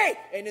way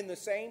and in the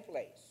same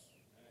place.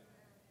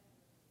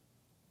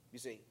 You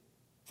see,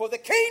 for the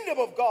kingdom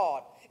of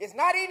God is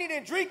not eating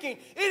and drinking.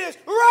 It is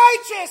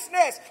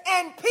righteousness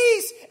and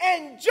peace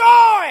and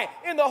joy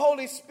in the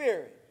Holy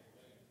Spirit.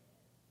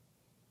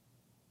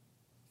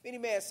 If any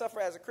man suffer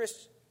as a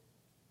Christian,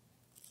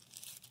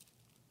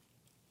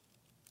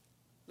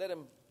 let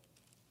him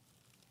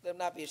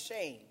not be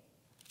ashamed,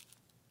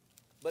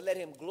 but let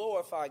him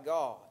glorify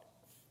God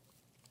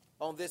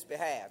on this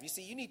behalf. You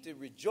see, you need to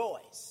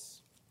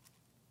rejoice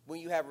when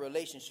you have a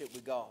relationship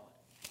with God.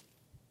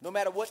 No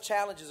matter what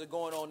challenges are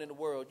going on in the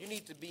world, you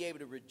need to be able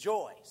to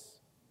rejoice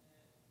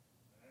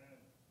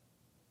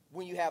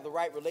when you have the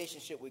right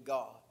relationship with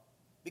God.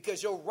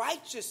 Because your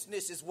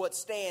righteousness is what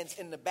stands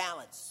in the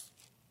balance.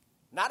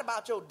 Not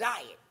about your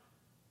diet.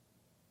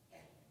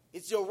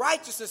 It's your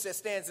righteousness that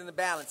stands in the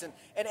balance. And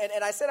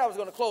I said I was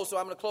going to close, so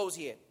I'm going to close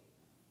here.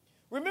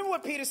 Remember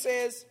what Peter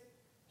says?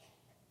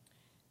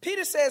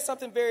 Peter says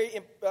something very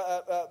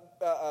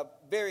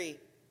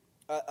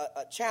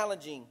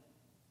challenging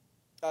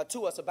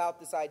to us about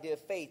this idea of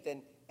faith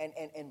and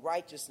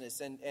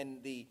righteousness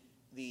and the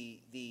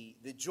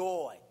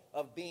joy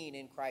of being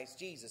in Christ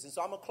Jesus. And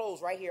so I'm going to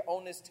close right here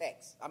on this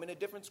text. I'm in a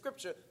different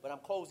scripture, but I'm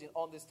closing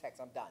on this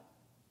text. I'm done.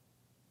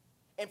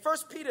 In 1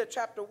 Peter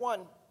chapter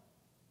 1,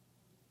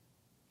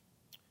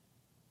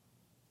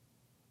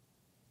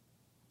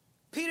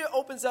 Peter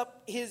opens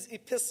up his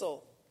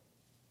epistle,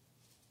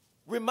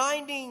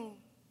 reminding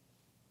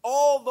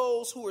all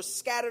those who are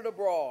scattered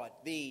abroad,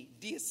 the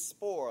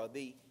diaspora,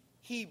 the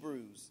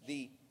Hebrews,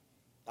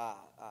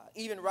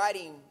 even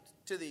writing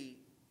to the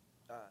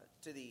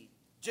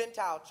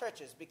Gentile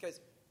churches,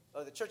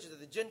 or the churches of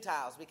the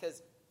Gentiles,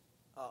 because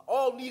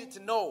all needed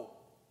to know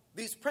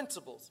these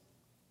principles.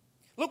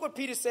 Look what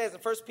Peter says in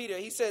 1 Peter.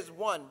 He says,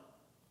 1,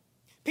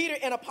 Peter,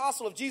 an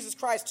apostle of Jesus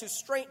Christ,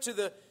 to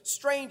the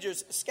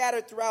strangers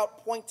scattered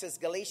throughout Pontus,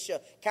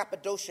 Galatia,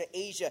 Cappadocia,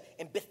 Asia,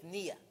 and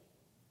Bithynia,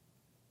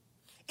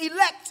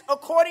 elect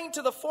according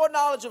to the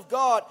foreknowledge of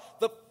God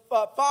the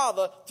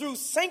Father, through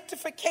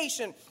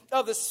sanctification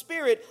of the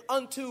Spirit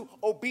unto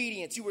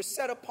obedience. You were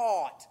set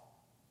apart.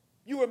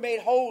 You were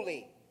made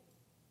holy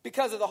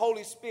because of the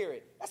Holy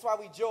Spirit. That's why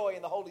we joy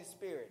in the Holy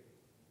Spirit.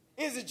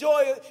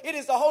 It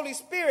is the Holy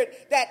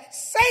Spirit that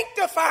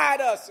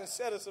sanctified us and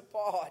set us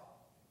apart.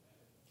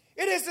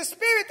 It is the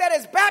Spirit that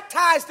has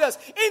baptized us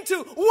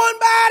into one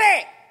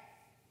body.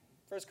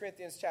 1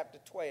 Corinthians chapter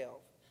 12,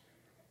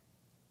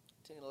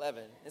 10,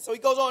 11. And so he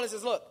goes on and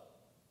says, look,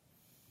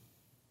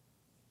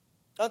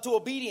 unto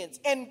obedience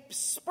and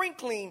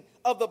sprinkling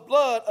of the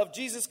blood of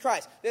Jesus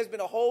Christ. There's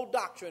been a whole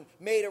doctrine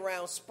made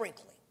around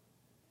sprinkling.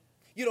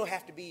 You don't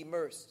have to be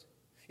immersed.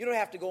 You don't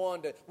have to go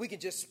on we can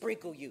just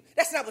sprinkle you.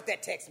 That's not what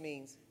that text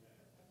means.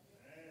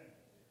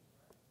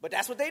 But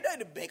that's what they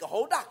did, to make a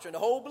whole doctrine, a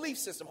whole belief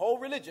system, whole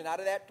religion out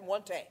of that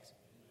one text.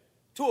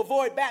 To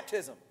avoid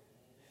baptism.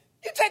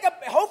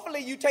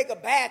 Hopefully you take a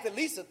bath at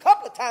least a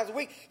couple of times a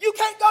week. You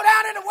can't go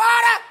down in the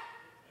water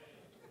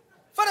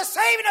for the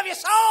saving of your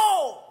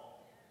soul.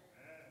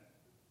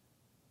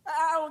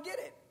 I don't get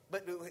it.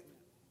 But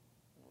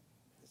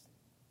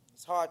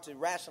it's hard to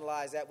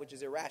rationalize that which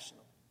is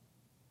irrational.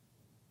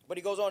 But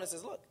he goes on and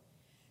says, look,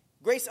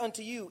 grace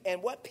unto you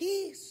and what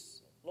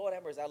peace. Lord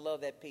have mercy, I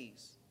love that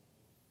peace.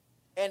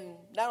 And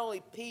not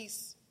only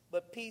peace,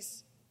 but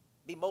peace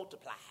be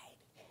multiplied.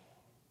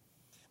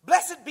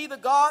 Blessed be the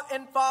God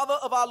and Father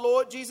of our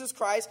Lord Jesus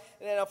Christ.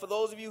 And for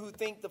those of you who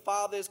think the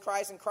Father is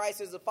Christ and Christ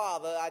is the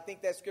Father, I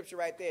think that scripture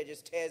right there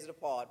just tears it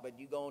apart, but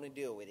you go on and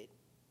deal with it.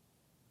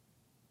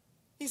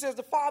 He says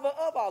the Father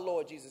of our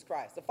Lord Jesus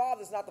Christ. The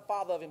Father is not the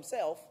Father of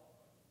himself.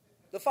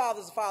 The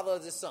Father is the Father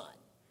of the Son.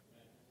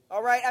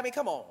 All right? I mean,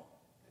 come on.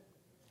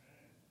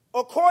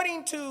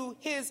 According to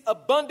his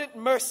abundant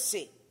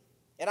mercy.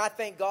 And I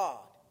thank God.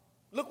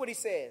 Look what he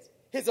says.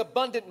 His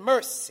abundant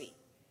mercy.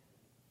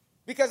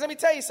 Because let me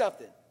tell you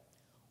something.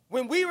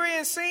 When we were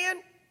in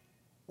sin,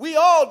 we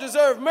all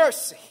deserve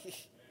mercy.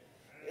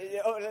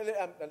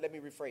 Let me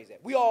rephrase that.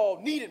 We all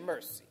needed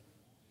mercy.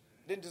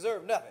 Didn't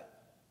deserve nothing.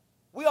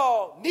 We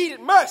all needed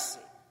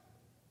mercy.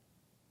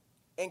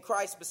 And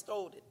Christ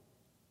bestowed it.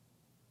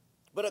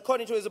 But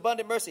according to his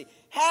abundant mercy,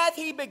 hath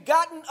he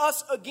begotten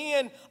us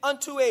again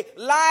unto a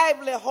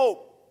lively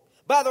hope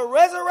by the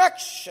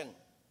resurrection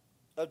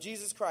of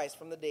Jesus Christ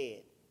from the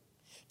dead,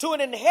 to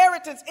an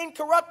inheritance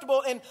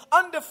incorruptible and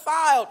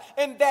undefiled,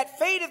 and that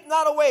fadeth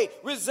not away,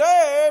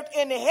 reserved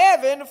in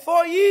heaven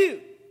for you.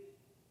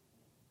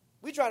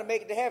 We trying to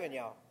make it to heaven,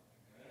 y'all.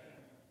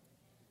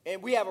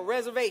 And we have a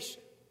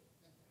reservation.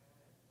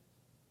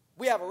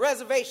 We have a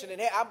reservation in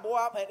heaven.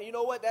 You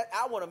know what?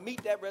 I want to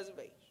meet that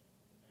reservation.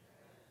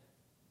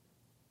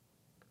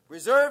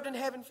 Reserved in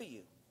heaven for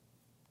you.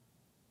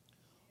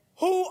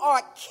 Who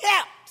are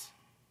kept,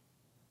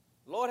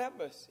 Lord have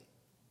mercy,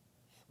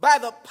 by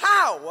the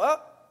power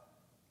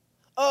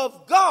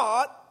of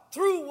God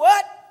through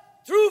what?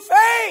 Through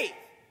faith.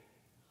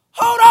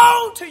 Hold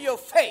on to your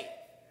faith.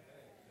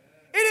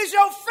 It is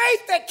your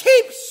faith that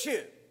keeps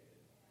you.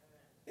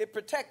 It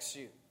protects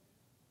you.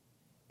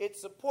 It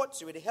supports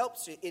you. It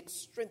helps you. It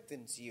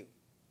strengthens you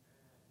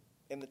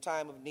in the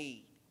time of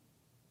need.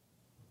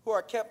 Who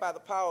are kept by the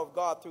power of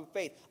God through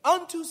faith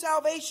unto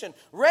salvation,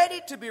 ready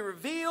to be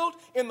revealed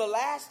in the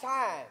last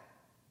time.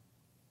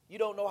 You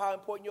don't know how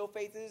important your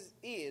faith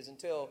is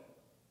until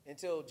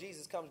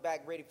Jesus comes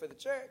back ready for the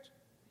church.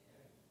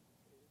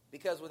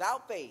 Because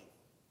without faith,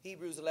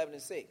 Hebrews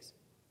 11:6,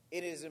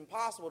 it is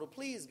impossible to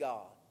please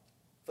God.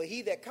 For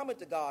he that cometh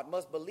to God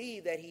must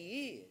believe that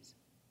he is,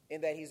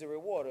 and that he's a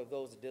rewarder of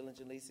those that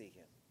diligently seek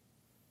him.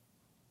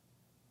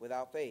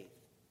 Without faith,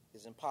 it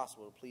is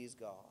impossible to please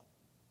God.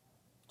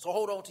 So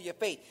hold on to your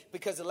faith,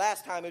 because the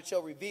last time it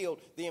shall reveal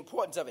the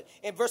importance of it.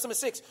 In verse number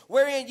 6,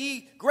 wherein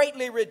ye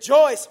greatly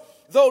rejoice,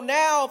 though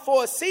now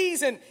for a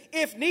season,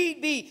 if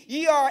need be,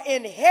 ye are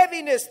in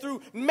heaviness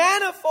through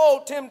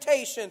manifold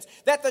temptations,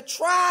 that the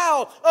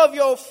trial of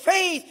your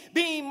faith,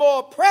 being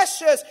more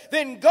precious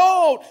than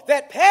gold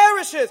that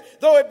perishes,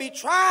 though it be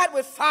tried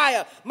with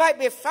fire, might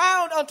be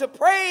found unto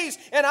praise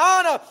and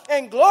honor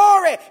and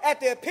glory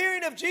at the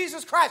appearing of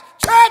Jesus Christ.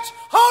 Church,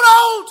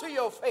 hold on to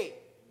your faith.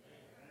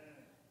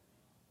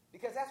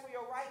 Because that's where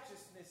your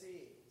righteousness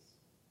is.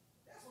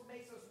 That's what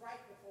makes us right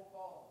before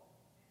God.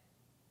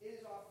 It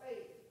is our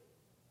faith,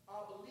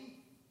 our belief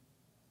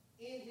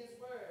in his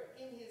word,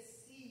 in his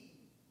seed.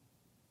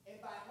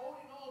 And by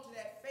holding on to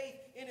that faith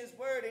in his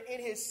word and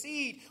in his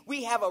seed,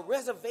 we have a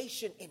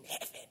reservation in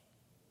heaven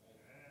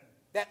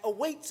that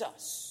awaits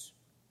us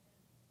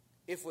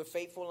if we're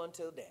faithful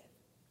until death.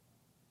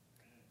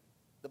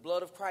 The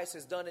blood of Christ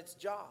has done its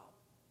job.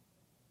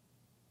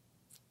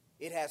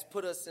 It has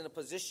put us in a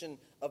position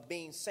of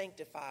being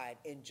sanctified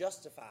and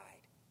justified.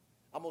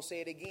 I'm going to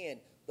say it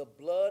again. The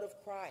blood of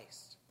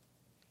Christ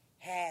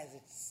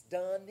has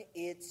done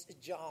its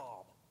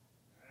job.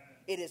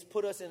 It has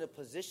put us in a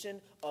position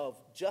of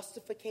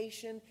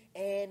justification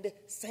and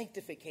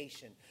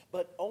sanctification.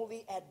 But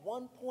only at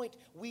one point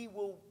we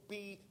will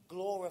be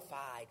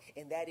glorified.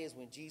 And that is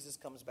when Jesus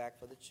comes back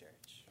for the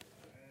church.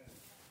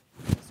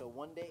 And so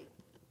one day,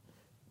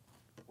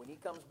 when he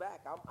comes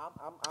back,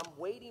 I'm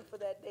waiting for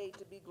that day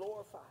to be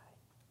glorified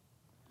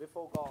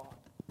before God.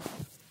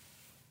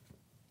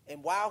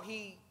 And while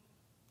he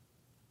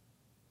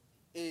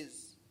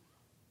is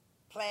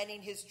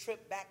planning his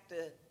trip back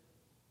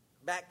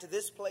to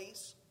this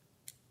place,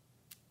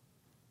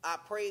 I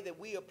pray that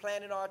we are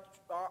planning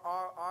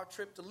our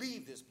trip to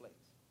leave this place.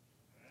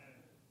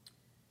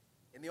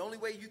 And the only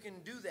way you can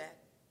do that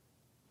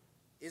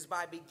is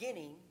by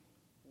beginning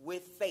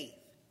with faith.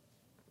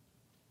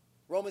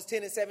 Romans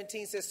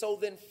 10:17 says, so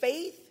then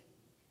faith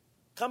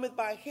cometh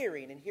by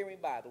hearing, and hearing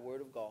by the word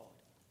of God.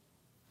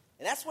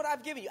 And that's what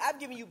I've given you. I've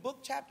given you book,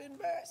 chapter, and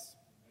verse.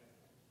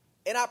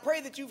 And I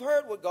pray that you've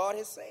heard what God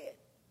has said.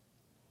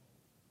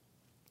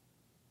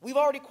 We've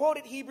already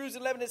quoted Hebrews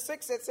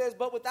 11:6 that says,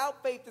 but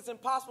without faith it's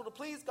impossible to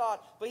please God.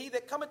 But he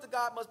that cometh to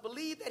God must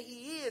believe that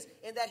he is,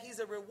 and that he's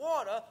a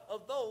rewarder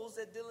of those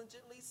that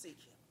diligently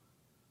seek him.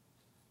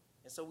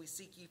 And so we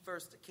seek ye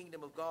first the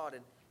kingdom of God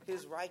and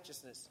his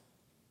righteousness.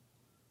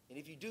 And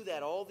if you do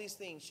that, all these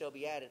things shall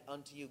be added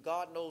unto you.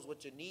 God knows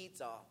what your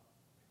needs are.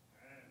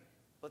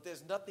 But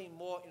there's nothing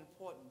more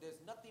important.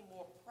 There's nothing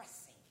more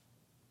pressing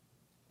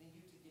than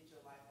you to get your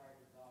life right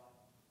with God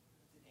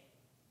today.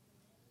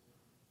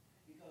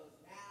 Because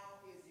now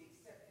is the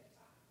accepted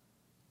time.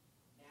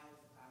 Now is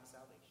the time of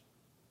salvation.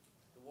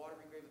 The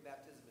watery grave of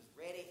baptism is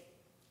ready.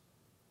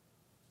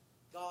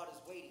 God is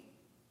waiting.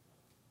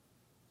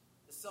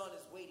 The Son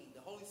is waiting.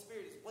 The Holy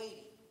Spirit is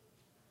waiting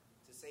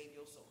to save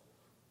your soul.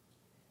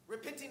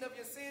 Repenting of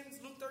your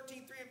sins, Luke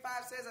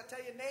 13:3-5 says, I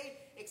tell you, nay,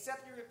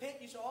 except you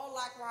repent, you shall all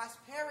likewise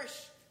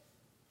perish.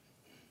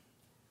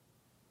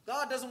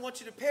 God doesn't want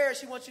you to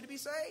perish. He wants you to be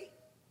saved.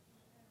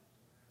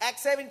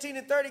 Acts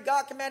 17:30,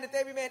 God commandeth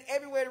every man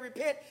everywhere to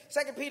repent.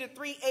 2 Peter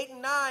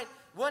 3:8-9,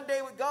 one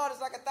day with God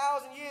is like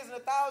 1,000 years, and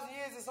 1,000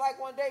 years is like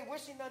one day,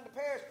 wishing none to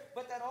perish,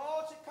 but that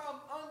all should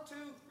come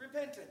unto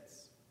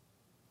repentance.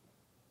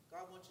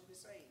 God wants you to be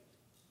saved.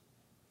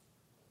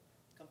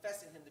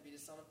 Confessing him to be the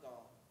Son of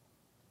God.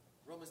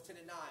 Romans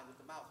 10:9, with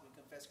the mouth we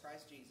confess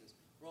Christ Jesus.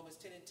 Romans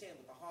 10:10,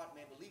 with the heart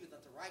man believeth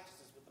unto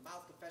righteousness, with the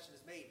mouth confession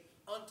is made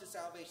unto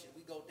salvation.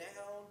 We go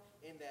down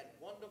in that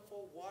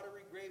wonderful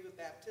watery grave of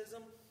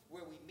baptism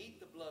where we meet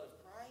the blood of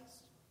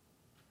Christ,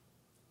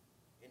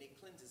 and it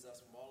cleanses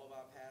us from all of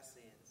our past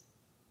sins.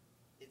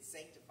 It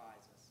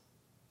sanctifies us,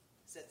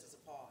 sets us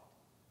apart,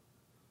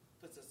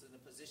 puts us in a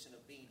position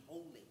of being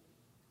holy,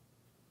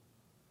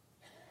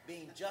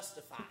 being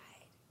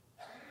justified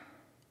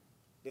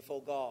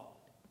before God.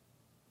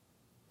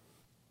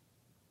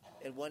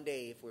 And one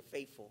day, if we're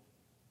faithful,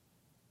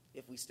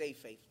 if we stay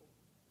faithful,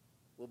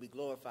 we'll be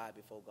glorified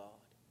before God.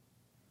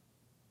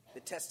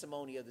 The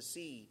testimony of the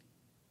seed,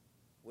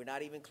 we're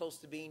not even close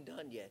to being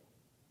done yet.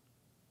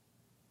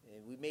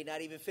 And we may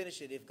not even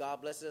finish it if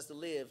God blesses us to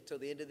live till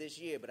the end of this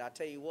year. But I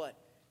tell you what,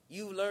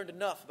 you've learned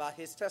enough about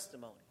his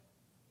testimony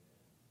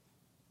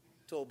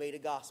to obey the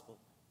gospel.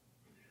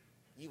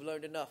 You've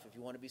learned enough if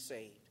you want to be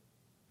saved.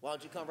 Why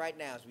don't you come right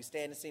now as we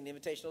stand and sing the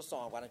invitational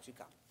song? Why don't you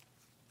come?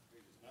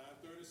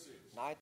 9:36.